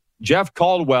today. Jeff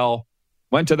Caldwell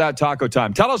went to that Taco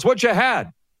Time. Tell us what you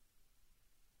had.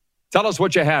 Tell us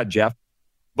what you had, Jeff.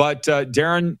 But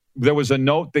Darren, there was a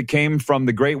note that came from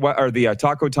the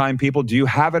Taco Time people. Do you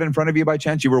have it in front of you by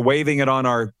chance? You were waving it on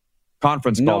our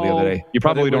conference call the other day. You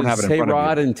probably don't have it in front of you. Hey,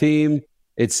 Rod and team.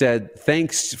 It said,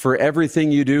 thanks for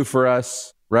everything you do for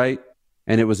us, right?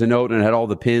 And it was a note, and it had all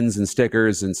the pins and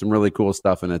stickers and some really cool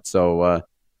stuff in it. So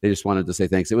they just wanted to say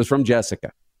thanks. It was from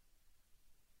Jessica.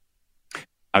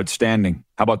 Outstanding.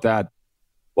 How about that?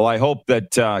 Well, I hope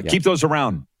that keep those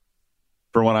around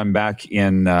for when I'm back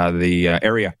in the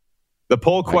area. The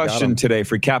poll question today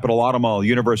for Capital Automall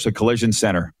Universal Collision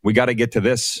Center. We got to get to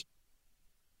this.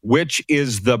 Which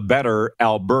is the better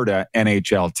Alberta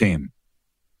NHL team?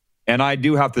 And I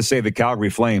do have to say the Calgary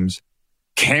Flames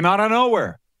came out of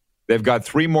nowhere. They've got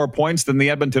 3 more points than the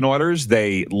Edmonton Oilers.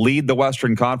 They lead the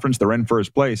Western Conference. They're in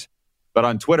first place. But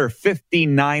on Twitter,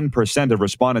 59% of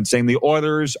respondents saying the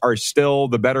Oilers are still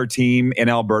the better team in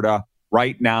Alberta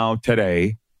right now,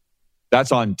 today.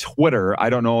 That's on Twitter. I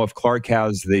don't know if Clark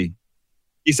has he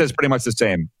says pretty much the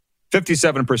same.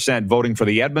 57% voting for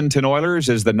the Edmonton Oilers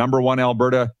as the number 1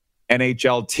 Alberta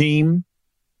NHL team.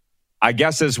 I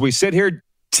guess as we sit here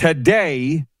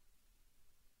today,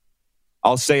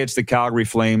 I'll say it's the Calgary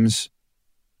Flames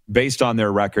based on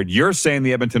their record. You're saying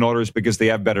the Edmonton Oilers because they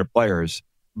have better players,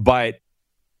 but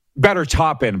better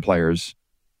top-end players.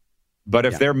 But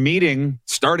if they're meeting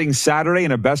starting Saturday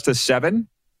in a best-of-7,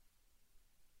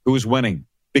 who's winning?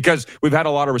 Because we've had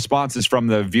a lot of responses from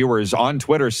the viewers on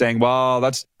Twitter saying, well,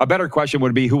 that's a better question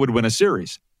would be who would win a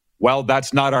series. Well,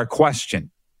 that's not our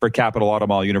question for Capital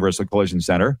Automall Universal Collision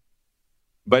Center.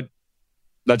 But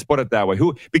let's put it that way.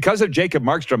 Because of Jacob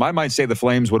Markstrom, I might say the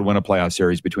Flames would win a playoff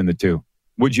series between the two.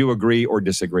 Would you agree or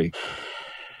disagree?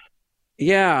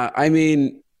 Yeah, I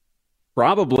mean,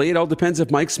 probably. It all depends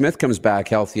if Mike Smith comes back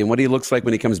healthy and what he looks like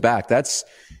when he comes back. That's,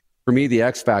 for me, the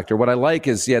X factor. What I like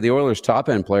is, the Oilers'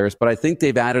 top-end players, but I think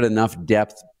they've added enough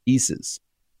depth pieces.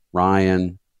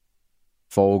 Ryan,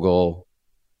 Fogle.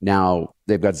 Now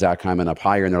they've got Zach Hyman up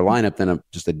higher in their lineup than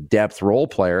just a depth role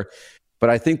player. But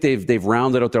I think they've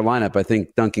rounded out their lineup. I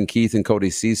think Duncan Keith and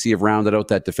Cody Ceci have rounded out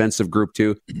that defensive group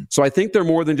too. So I think they're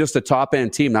more than just a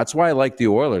top-end team. That's why I like the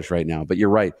Oilers right now. But you're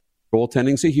right.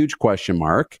 Goaltending's a huge question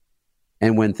mark.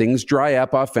 And when things dry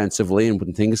up offensively and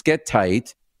when things get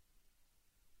tight,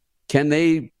 can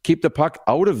they keep the puck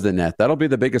out of the net? That'll be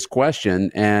the biggest question.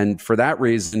 And for that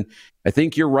reason, I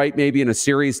think you're right maybe in a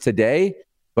series today.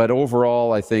 But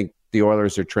overall, I think the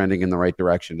Oilers are trending in the right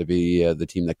direction to be the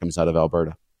team that comes out of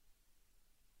Alberta.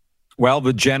 Well,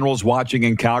 the general's watching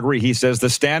in Calgary. He says the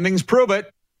standings prove it.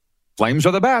 Flames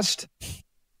are the best.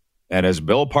 And as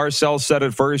Bill Parcells said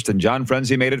it first and John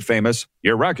Frenzy made it famous,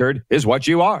 your record is what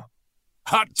you are.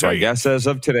 Hot take. So I guess as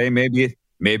of today,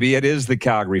 maybe it is the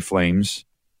Calgary Flames.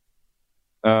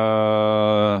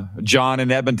 John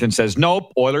in Edmonton says,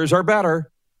 nope, Oilers are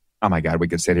better. Oh my God, we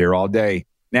could sit here all day.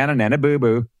 Nana, nana, boo,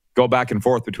 boo. Go back and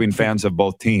forth between fans of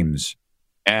both teams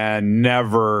and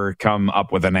never come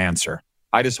up with an answer.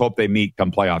 I just hope they meet come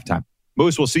playoff time.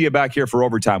 Moose, we'll see you back here for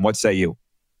overtime. What say you?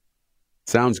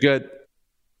 Sounds good.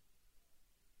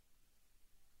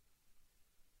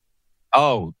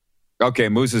 Oh, okay.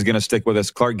 Moose is going to stick with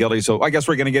us. Clark Gillies. So I guess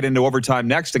we're going to get into overtime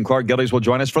next, and Clark Gillies will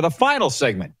join us for the final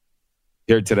segment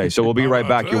here today. So we'll be right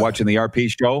back. You're watching the RP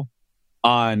Show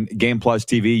on Game Plus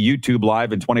TV, YouTube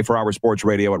Live, and 24-hour sports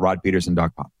radio at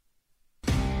rodpeterson.com.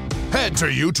 Head to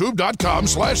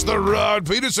youtube.com/The Rod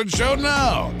Peterson Show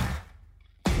now.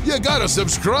 You gotta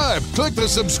subscribe. Click the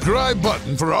subscribe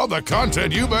button for all the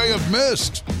content you may have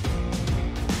missed.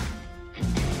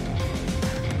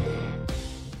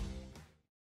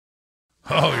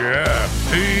 Oh yeah,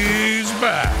 he's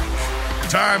back.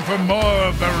 Time for more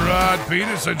of the Rod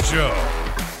Peterson Show.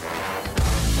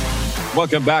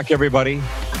 Welcome back, everybody.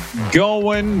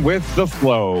 Going with the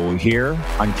flow here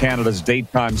on Canada's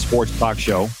daytime sports talk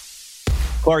show.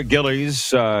 Clark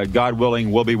Gillies, God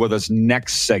willing, will be with us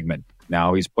next segment.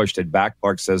 Now he's pushed it back.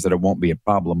 Clark says that it won't be a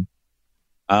problem.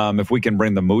 If we can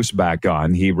bring the Moose back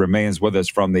on, he remains with us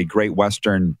from the Great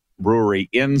Western Brewery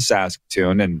in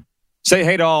Saskatoon. And say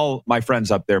hey to all my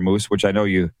friends up there, Moose, which I know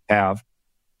you have.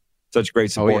 Such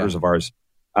great supporters of ours.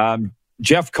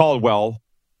 Jeff Caldwell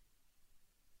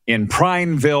in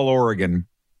Prineville, Oregon.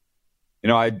 You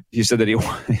know, he said that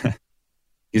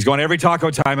he's going every taco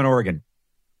time in Oregon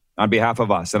on behalf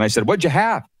of us. And I said, what'd you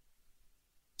have?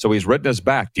 So he's written us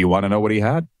back. Do you want to know what he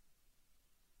had?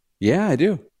 Yeah, I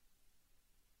do.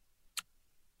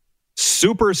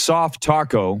 Super soft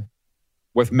taco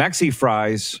with Mexi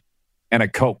fries and a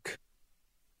Coke.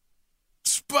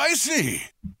 Spicy.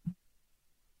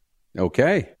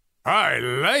 Okay. I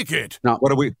like it. Now, what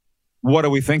do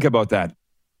we think about that?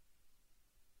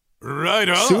 Right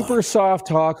on. Super soft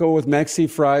taco with Mexi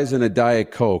fries and a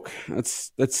Diet Coke.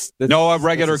 That's no, a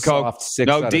regular that's a Coke. soft 6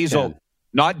 No, out of diesel. 10.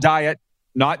 Not diet.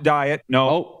 No.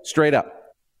 Oh, straight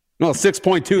up. No,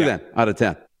 6.2 then out of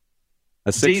 10.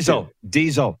 A 6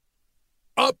 Diesel.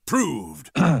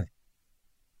 Approved.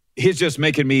 He's just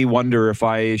making me wonder if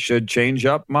I should change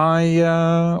up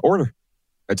my order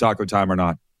at Taco Time or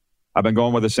not. I've been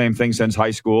going with the same thing since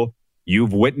high school.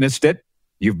 You've witnessed it.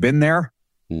 You've been there.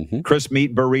 Mm-hmm. Crisp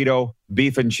meat burrito,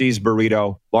 beef and cheese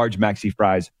burrito, large Maxi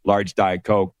fries, large Diet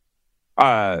Coke,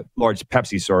 large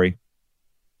Pepsi, sorry.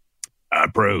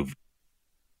 Approved.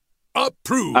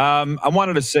 I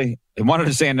wanted to say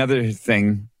another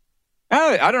thing.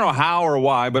 I don't know how or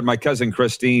why, but my cousin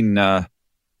Christine at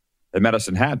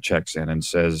Medicine Hat checks in and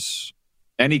says,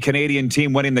 any Canadian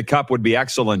team winning the cup would be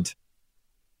excellent.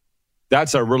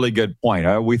 That's a really good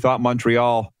point. We thought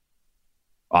Montreal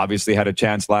obviously had a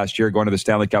chance last year going to the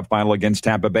Stanley Cup final against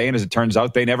Tampa Bay, and as it turns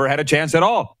out, they never had a chance at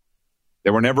all. They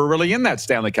were never really in that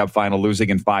Stanley Cup final, losing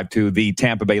in 5-2 the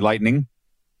Tampa Bay Lightning.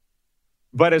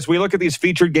 But as we look at these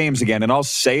featured games again, and I'll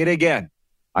say it again,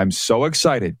 I'm so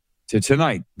excited to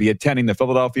tonight be attending the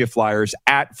Philadelphia Flyers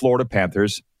at Florida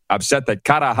Panthers. Upset that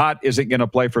Karahat isn't going to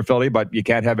play for Philly, but you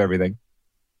can't have everything.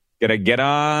 Going to get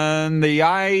on the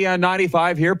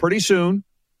I-95 here pretty soon.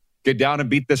 Get down and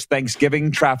beat this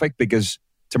Thanksgiving traffic because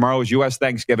tomorrow is U.S.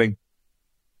 Thanksgiving.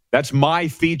 That's my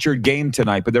featured game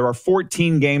tonight. But there are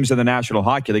 14 games in the National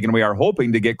Hockey League, and we are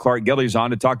hoping to get Clark Gillies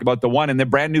on to talk about the one in the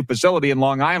brand new facility in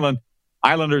Long Island,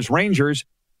 Islanders Rangers.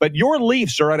 But your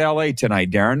Leafs are at L.A. tonight,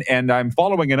 Darren, and I'm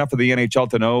following enough of the NHL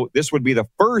to know this would be the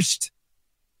first,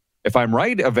 if I'm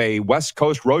right, of a West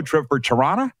Coast road trip for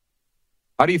Toronto.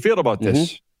 How do you feel about this?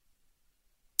 Mm-hmm.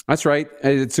 That's right.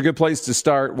 It's a good place to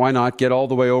start. Why not get all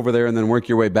the way over there and then work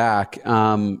your way back?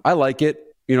 I like it.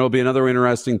 It'll be another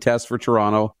interesting test for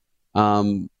Toronto.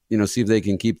 See if they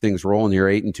can keep things rolling here,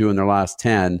 8-2 in their last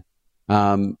 10.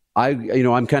 I'm kind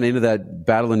of into that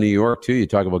battle in New York too. You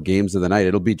talk about games of the night.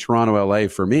 It'll be Toronto, LA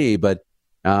for me, but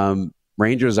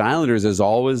Rangers, Islanders is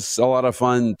always a lot of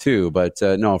fun too. But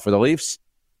no, for the Leafs,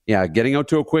 yeah, getting out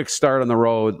to a quick start on the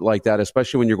road like that,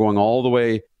 especially when you're going all the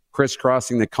way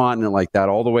crisscrossing the continent like that,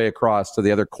 all the way across to the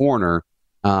other corner,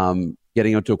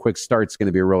 getting out to a quick start is going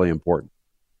to be really important.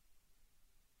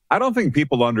 I don't think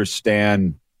people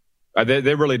understand.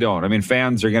 They really don't. I mean,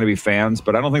 fans are going to be fans,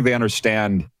 but I don't think they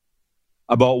understand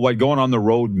about what going on the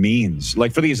road means.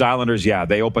 Like for these Islanders, yeah,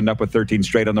 they opened up with 13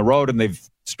 straight on the road, and they've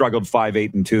struggled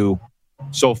 5-8-2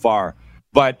 so far.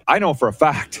 But I know for a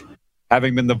fact,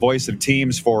 having been the voice of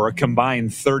teams for a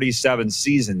combined 37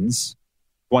 seasons,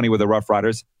 20 with the Rough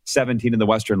Riders, 17 in the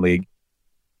Western League.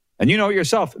 And you know it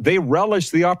yourself, they relish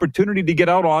the opportunity to get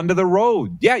out onto the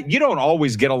road. Yeah, you don't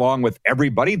always get along with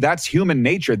everybody. That's human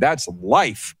nature. That's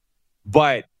life.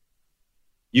 But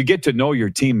you get to know your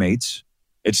teammates.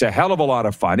 It's a hell of a lot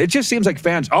of fun. It just seems like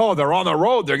fans, they're on the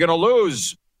road. They're going to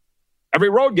lose every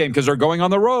road game because they're going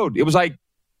on the road. It was like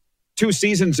 2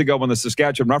 seasons ago when the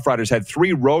Saskatchewan Roughriders had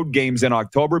 3 road games in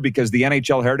October because the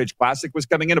NHL Heritage Classic was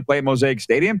coming in to play at Mosaic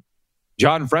Stadium.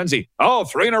 John Frenzy,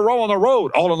 3 in a row on the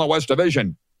road, all in the West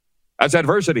Division. That's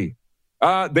adversity.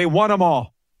 They won them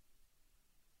all,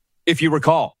 if you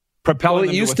recall, propelling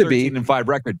them to a 13-5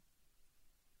 record.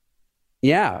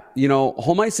 Yeah,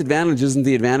 home ice advantage isn't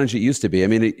the advantage it used to be. I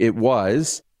mean, it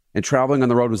was, and traveling on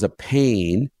the road was a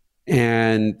pain,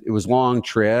 and it was long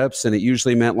trips, and it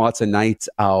usually meant lots of nights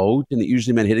out, and it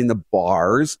usually meant hitting the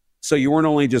bars. So you weren't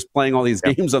only just playing all these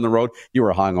games on the road, you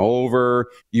were hungover,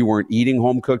 you weren't eating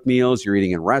home-cooked meals, you're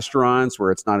eating in restaurants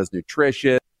where it's not as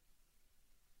nutritious.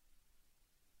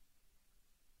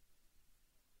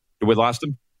 We lost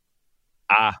him?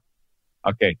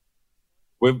 Okay.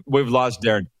 We've lost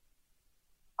Darren.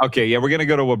 Okay, yeah, we're going to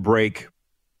go to a break.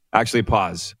 Actually,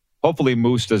 pause. Hopefully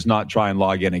Moose does not try and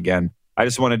log in again. I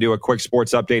just want to do a quick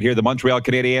sports update here. The Montreal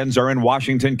Canadiens are in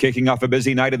Washington, kicking off a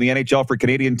busy night in the NHL for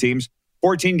Canadian teams.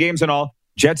 14 games in all.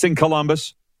 Jets in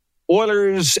Columbus.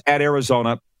 Oilers at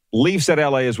Arizona. Leafs at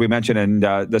LA, as we mentioned, and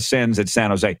the Sens at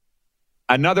San Jose.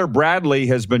 Another Bradley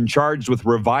has been charged with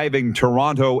reviving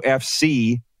Toronto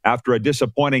FC after a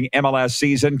disappointing MLS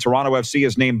season. Toronto FC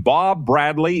has named Bob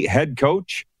Bradley head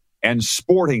coach and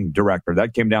sporting director.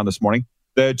 That came down this morning.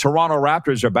 The Toronto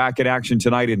Raptors are back in action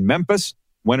tonight in Memphis.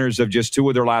 winners of just 2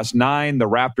 of their last 9. The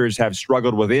Raptors have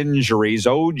struggled with injuries.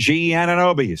 OG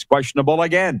Anunoby is questionable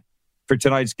again for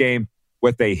tonight's game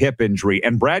with a hip injury.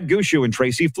 And Brad Gushu and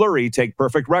Tracy Fleury take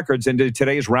perfect records into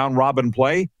today's round-robin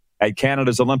play at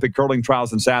Canada's Olympic curling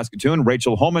trials in Saskatoon.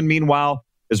 Rachel Homan, meanwhile,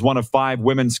 is one of 5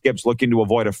 women skips looking to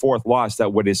avoid a 4th loss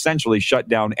that would essentially shut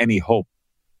down any hope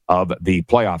of the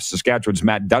playoffs. Saskatchewan's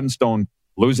Matt Dunstone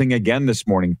losing again this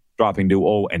morning, dropping to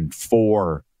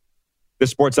 0-4. The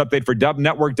sports update for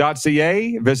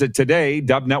dubnetwork.ca. Visit today,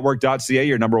 dubnetwork.ca,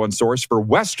 your number one source for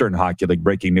Western Hockey League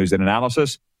breaking news and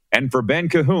analysis, and for Ben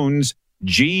Cahoon's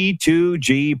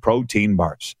G2G protein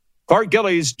bars. Clark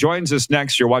Gillies joins us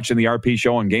next. You're watching the RP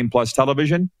Show on Game Plus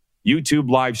Television, YouTube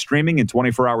live streaming, and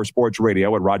 24-hour sports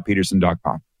radio at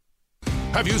rodpeterson.com.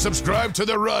 Have you subscribed to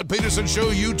the Rod Peterson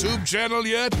Show YouTube channel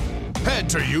yet? Head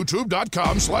to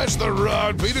youtube.com/The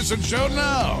Rod Peterson Show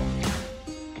now.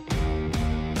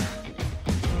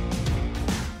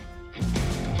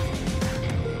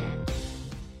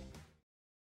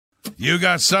 You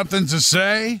got something to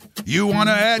say? You want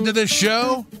to add to the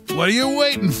show? What are you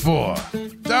waiting for?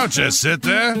 Don't just sit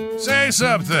there. Say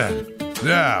something.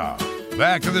 Now,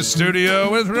 back to the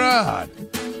studio with Rod.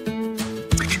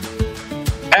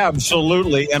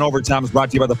 Absolutely. And Overtime is brought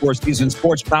to you by the Four Seasons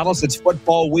Sports Palace. It's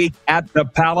football week at the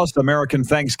Palace. American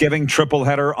Thanksgiving triple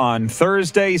header on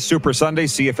Thursday. Super Sunday,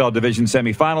 CFL Division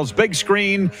semifinals. Big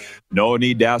screen. No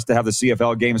need to ask to have the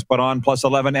CFL games put on. Plus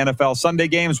 11 NFL Sunday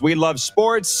games. We love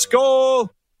sports. Skol!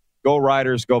 Go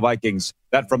Riders, go Vikings.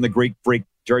 That from the Greek freak,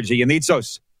 Georgi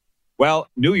Yanitsos. Well,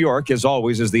 New York, as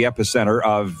always, is the epicenter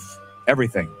of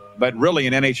everything. But really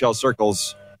in NHL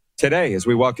circles today, as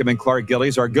we welcome in Clark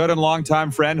Gillies, our good and longtime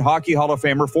friend, Hockey Hall of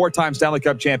Famer, 4-time Stanley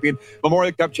Cup champion,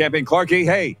 Memorial Cup champion. Clarky,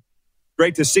 hey,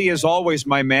 great to see you as always,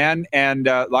 my man. And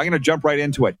I'm going to jump right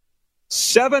into it.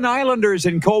 7 Islanders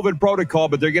in COVID protocol,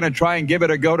 but they're going to try and give it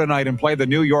a go tonight and play the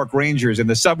New York Rangers in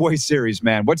the Subway Series,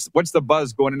 man. What's the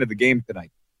buzz going into the game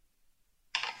tonight?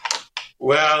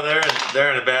 Well,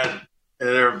 they're in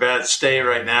a bad state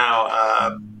right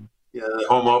now. The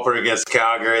home opener against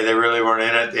Calgary, they really weren't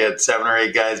in it. They had 7 or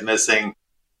 8 guys missing.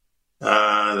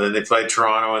 Then they played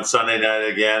Toronto on Sunday night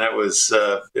again. It was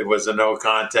a no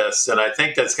contest, and I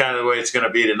think that's kind of the way it's going to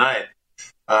be tonight.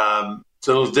 It's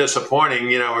a little disappointing.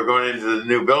 We're going into the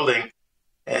new building,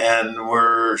 and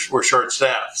we're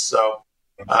short-staffed. So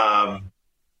I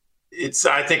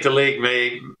think the league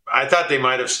I thought they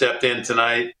might have stepped in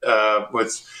tonight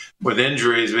with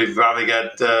injuries. We've probably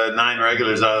got 9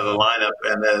 regulars out of the lineup,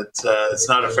 and it's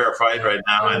not a fair fight right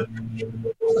now. And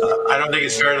I don't think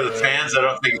it's fair to the fans. I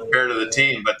don't think it's fair to the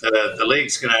team. But the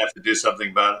league's going to have to do something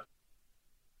about it.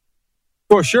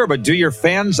 For sure, but do your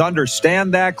fans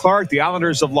understand that, Clark? The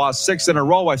Islanders have lost 6 in a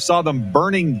row. I saw them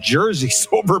burning jerseys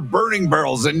over burning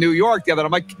barrels in New York the other night.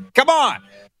 I'm like, come on.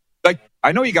 Like,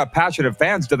 I know you got passionate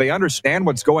fans. Do they understand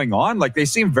what's going on? Like, they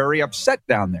seem very upset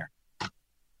down there.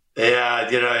 Yeah,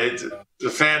 the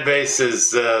fan base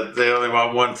is they only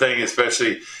want one thing,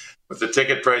 especially with the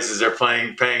ticket prices they're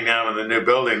paying now in the new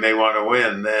building. They want to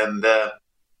win, and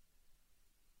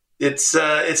it's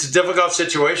a difficult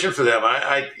situation for them.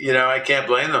 I can't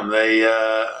blame them.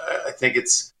 I think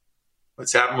it's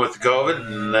what's happened with COVID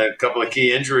and a couple of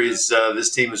key injuries.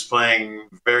 This team is playing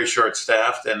very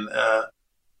short-staffed, and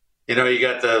you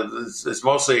got it's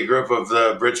mostly a group of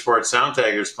the Bridgeport Sound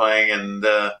Tigers playing, and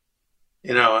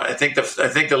I think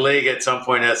the league at some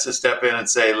point has to step in and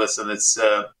say, listen,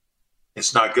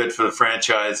 it's not good for the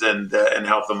franchise, and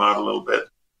help them out a little bit.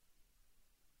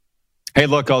 Hey,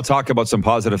 look, I'll talk about some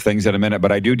positive things in a minute,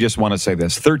 but I do just want to say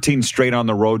this. 13 straight on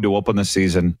the road to open the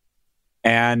season.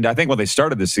 And I think when they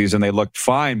started the season, they looked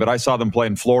fine, but I saw them play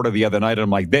in Florida the other night, and I'm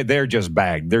like, they're just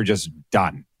bagged. They're just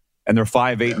done. And they're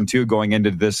 5-8-2 going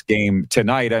into this game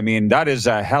tonight. I mean, that is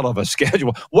a hell of a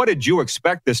schedule. What did you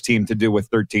expect this team to do with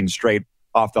 13 straight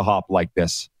off the hop like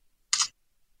this?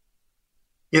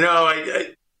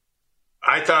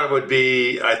 I thought it would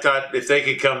be. I thought if they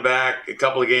could come back a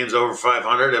couple of games over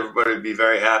 500, everybody would be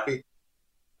very happy.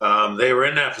 They were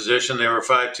in that position. They were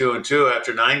 5-2-2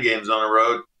 after 9 games on the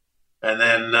road, and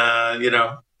then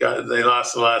they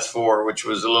lost the last 4, which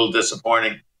was a little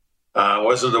disappointing.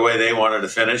 Wasn't the way they wanted to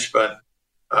finish, but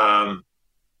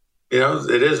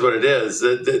it is what it is.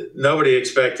 Nobody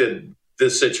expected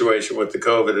this situation with the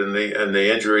COVID and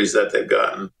the injuries that they've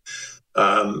gotten.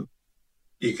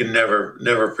 You can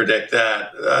never predict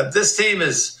that. This team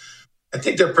is, I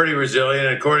think they're pretty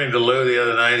resilient. According to Lou the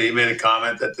other night, he made a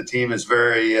comment that the team is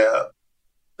they're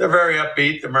very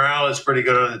upbeat. The morale is pretty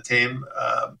good on the team.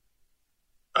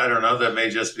 I don't know. That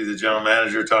may just be the general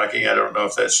manager talking. I don't know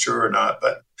if that's true or not,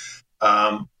 but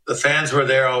the fans were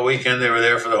there all weekend. They were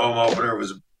there for the home opener. It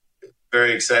was a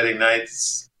very exciting night.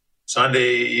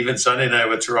 Even Sunday night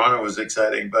with Toronto was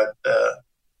exciting, but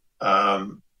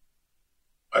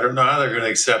I don't know how they're going to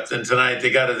accept. And tonight they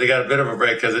got a bit of a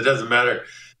break because it doesn't matter.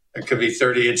 It could be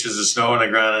 30 inches of snow on the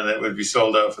ground and it would be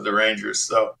sold out for the Rangers.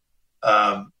 So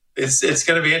it's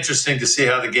going to be interesting to see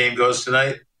how the game goes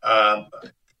tonight. I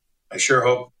sure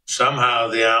hope somehow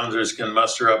the Islanders can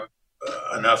muster up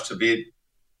enough to beat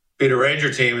a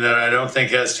Ranger team that I don't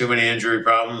think has too many injury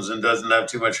problems and doesn't have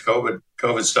too much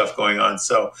COVID stuff going on.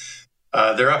 So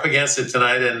they're up against it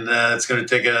tonight, and it's going to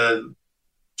take a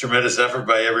tremendous effort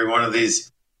by every one of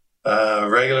these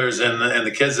regulars and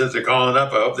the kids that they're calling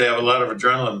up. I hope they have a lot of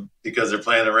adrenaline because they're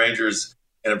playing the Rangers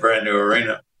in a brand new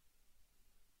arena.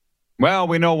 Well,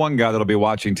 we know one guy that'll be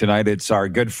watching tonight. It's our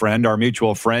good friend, our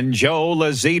mutual friend, Joe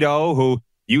Lazito, who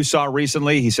you saw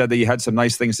recently. He said that you had some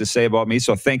nice things to say about me,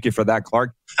 so thank you for that,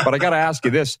 Clark. But I got to ask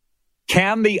you this.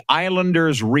 Can the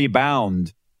Islanders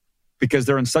rebound? Because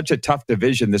they're in such a tough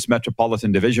division, this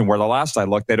Metropolitan Division, where the last I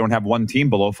looked, they don't have one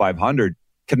team below 500.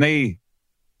 Can they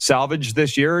salvage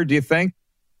this year, do you think?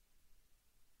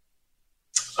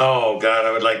 Oh, God,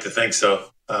 I would like to think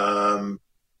so. Got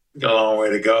a long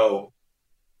way to go.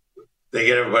 They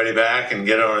get everybody back and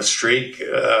get on a streak.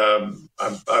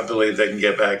 I believe they can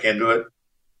get back into it.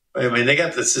 I mean, they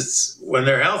got this. When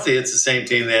they're healthy, it's the same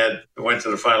team they went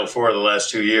to the Final Four the last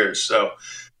 2 years. So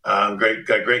got great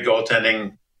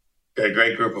goaltending, got a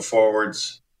great group of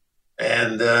forwards.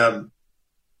 And,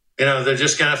 they're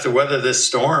just going to have to weather this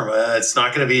storm. It's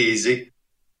not going to be easy.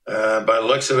 By the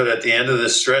looks of it, at the end of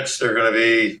this stretch, they're going to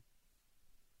be,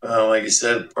 like you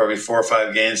said, probably 4 or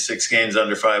 5 games, 6 games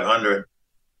under 500.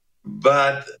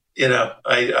 But,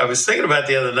 I was thinking about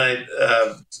the other night,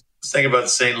 thinking about the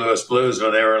St. Louis Blues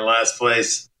when they were in last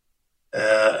place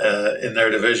in their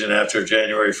division after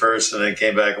January 1st and then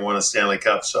came back and won a Stanley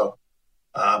Cup. So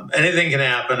anything can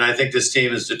happen. I think this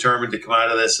team is determined to come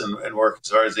out of this and work as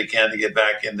hard as they can to get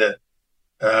back into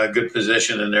a good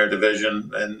position in their division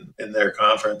and in their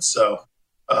conference. So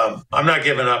I'm not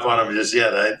giving up on them just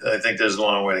yet. I think there's a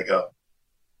long way to go.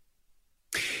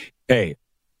 Hey,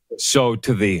 so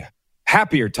to the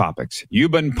happier topics,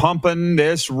 you've been pumping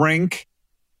this rink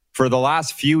for the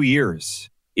last few years.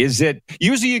 Is it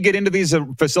usually you get into these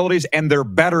facilities and they're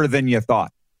better than you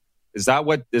thought? Is that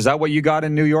what you got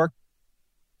in New York?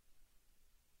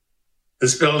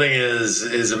 This building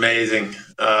is amazing.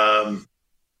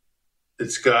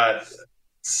 It's got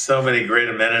so many great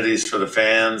amenities for the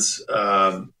fans.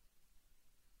 The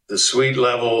suite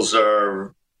levels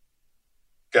are,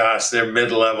 they're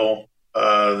mid-level.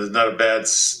 There's not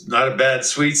a bad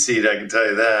suite seat, I can tell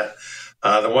you that.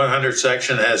 The 100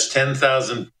 section has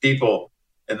 10,000 people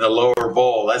in the lower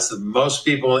bowl. That's the most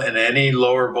people in any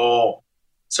lower bowl,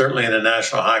 certainly in the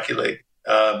National Hockey League.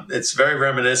 It's very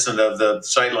reminiscent of the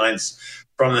sightlines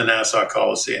from the Nassau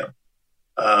Coliseum.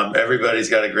 Everybody's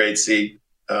got a great seat.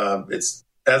 It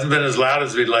hasn't been as loud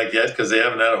as we'd like yet because they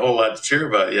haven't had a whole lot to cheer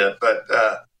about yet. But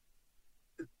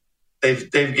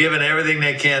they've given everything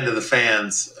they can to the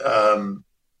fans.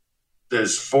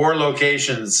 There's 4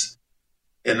 locations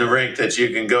in the rink that you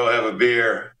can go have a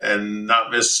beer and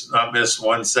not miss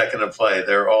 1 second of play.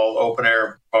 They're all open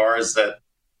air bars that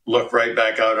look right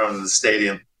back out onto the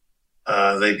stadium.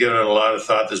 They've given it a lot of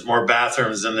thought. There's more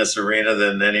bathrooms in this arena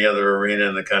than any other arena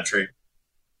in the country,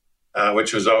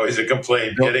 which was always a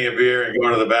complaint. Getting a beer and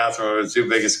going to the bathroom were the 2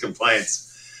 biggest complaints.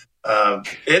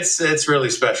 It's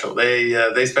really special.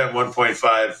 They spent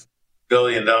 $1.5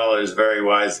 billion very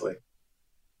wisely.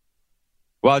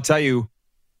 Well, I'll tell you,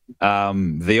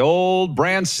 the old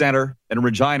Brandt Center in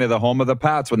Regina, the home of the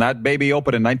Pats, when that baby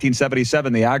opened in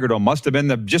 1977, the Agrodome must have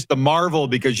been just the marvel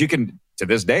because you can, to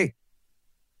this day,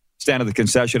 stand at the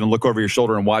concession and look over your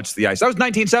shoulder and watch the ice. That was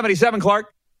 1977,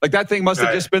 Clark. Like that thing must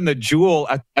have just been the jewel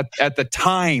at the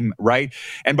time, right?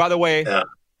 And by the way,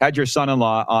 had your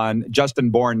son-in-law on, Justin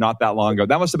Bourne, not that long ago.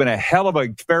 That must have been a hell of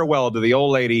a farewell to the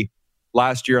old lady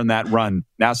last year in that run,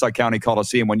 Nassau County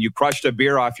Coliseum, when you crushed a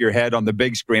beer off your head on the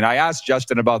big screen. I asked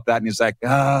Justin about that, and he's like,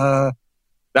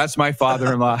 that's my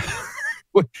father-in-law.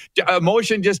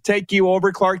 Emotion just take you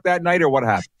over, Clark, that night, or what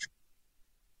happened?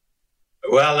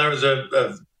 Well, there was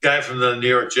a guy from the New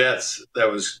York Jets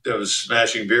that was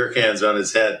smashing beer cans on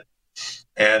his head.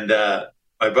 And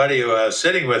my buddy who I was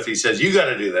sitting with, he says, you got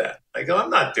to do that. I go, I'm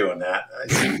not doing that. I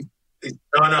said,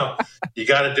 no, you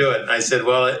got to do it. And I said,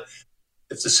 well,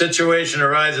 if the situation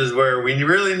arises where we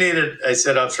really need it, I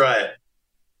said, I'll try it.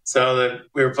 So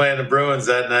we were playing the Bruins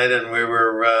that night, and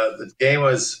the game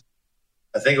was,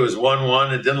 I think it was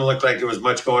 1-1. It didn't look like there was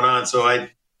much going on. So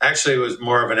it was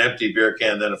more of an empty beer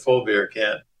can than a full beer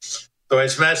can. So I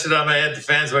smashed it on my head. The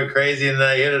fans went crazy, and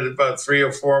I hit it about 3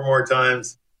 or 4 more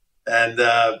times. And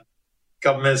a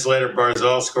couple minutes later,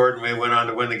 Barzal scored, and we went on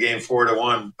to win the game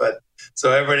 4-1. But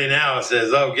so everybody now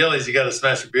says, "Oh, Gillies, you got to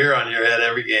smash a beer on your head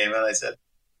every game." And I said,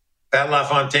 Pat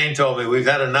LaFontaine told me, "We've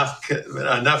had enough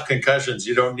concussions.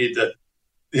 You don't need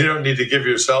to give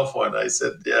yourself one." I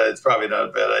said, "Yeah, it's probably not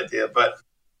a bad idea." But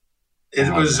it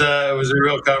was a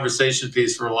real conversation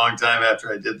piece for a long time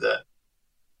after I did that.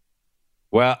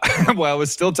 Well, I was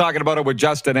still talking about it with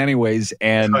Justin anyways,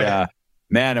 and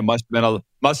man, it must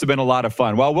have been a lot of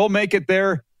fun. Well, we'll make it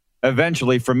there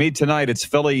eventually. For me tonight, it's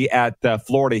Philly at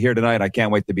Florida here tonight. I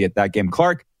can't wait to be at that game.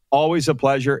 Clark, always a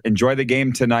pleasure. Enjoy the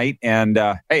game tonight, and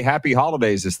hey, happy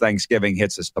holidays as Thanksgiving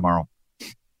hits us tomorrow.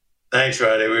 Thanks,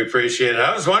 Roddy. We appreciate it.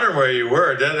 I was wondering where you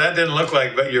were. That didn't look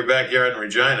like your backyard in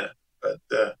Regina, but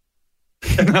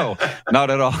no,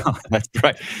 not at all. That's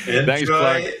right. Thanks,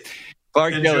 Clark.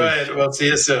 Clark Enjoy Gillies. it. We'll see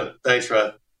you soon. Thanks,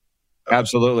 Rod.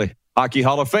 Absolutely. Hockey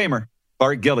Hall of Famer,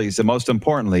 Clark Gillies, and most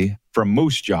importantly, from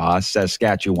Moose Jaw,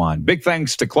 Saskatchewan. Big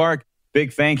thanks to Clark.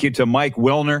 Big thank you to Mike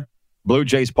Wilner, Blue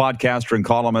Jays podcaster and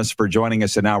columnist, for joining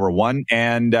us in hour 1.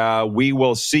 And we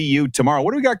will see you tomorrow.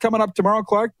 What do we got coming up tomorrow,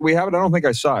 Clark? We have it? I don't think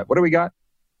I saw it. What do we got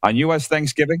on U.S.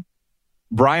 Thanksgiving?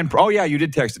 Brian, oh, yeah, you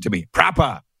did text it to me.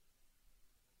 Prapa.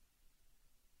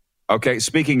 Okay,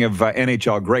 speaking of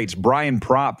NHL greats, Brian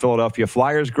Propp, Philadelphia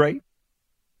Flyers great,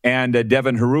 and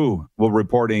Devin Heroux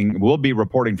will be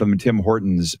reporting from Tim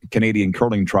Hortons Canadian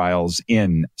curling trials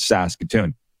in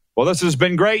Saskatoon. Well, this has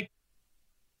been great.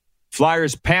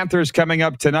 Flyers Panthers coming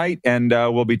up tonight, and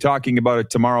we'll be talking about it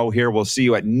tomorrow here. We'll see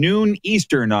you at noon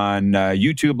Eastern on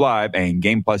YouTube Live and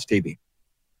Game Plus TV.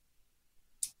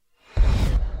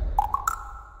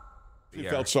 He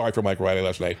felt sorry for Mike Riley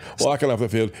last night. Walking off the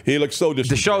field, he looked so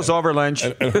disappointed. The show's over, Lynch.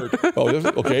 And hurt. Oh, this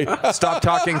is okay. Stop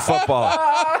talking football.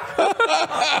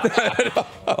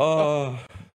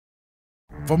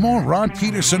 For more Rod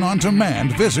Peterson on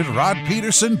demand, visit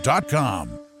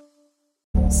rodpeterson.com.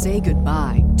 Say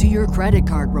goodbye to your credit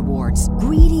card rewards.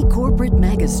 Greedy corporate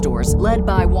mega stores, led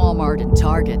by Walmart and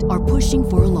Target, are pushing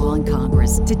for a law in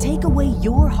Congress to take away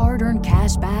your hard-earned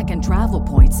cash back and travel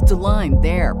points to line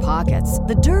their pockets.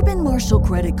 The Durbin-Marshall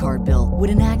credit card bill would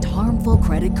enact harmful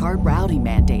credit card routing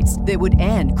mandates that would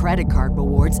end credit card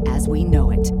rewards as we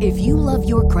know it. If you love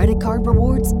your credit card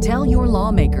rewards, tell your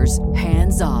lawmakers,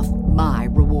 hands off my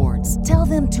rewards. Tell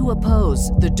them to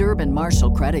oppose the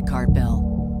Durbin-Marshall credit card bill.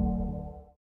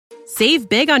 Save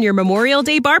big on your Memorial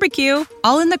Day barbecue,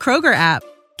 all in the Kroger app.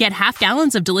 Get half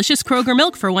gallons of delicious Kroger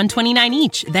milk for $1.29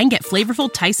 each. Then get flavorful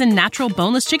Tyson natural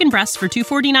boneless chicken breasts for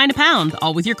 $2.49 a pound,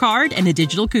 all with your card and a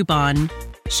digital coupon.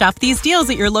 Shop these deals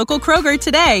at your local Kroger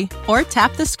today, or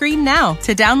tap the screen now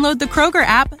to download the Kroger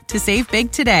app to save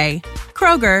big today.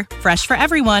 Kroger, fresh for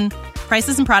everyone.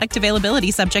 Prices and product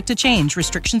availability subject to change.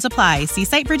 Restrictions apply. See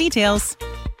site for details.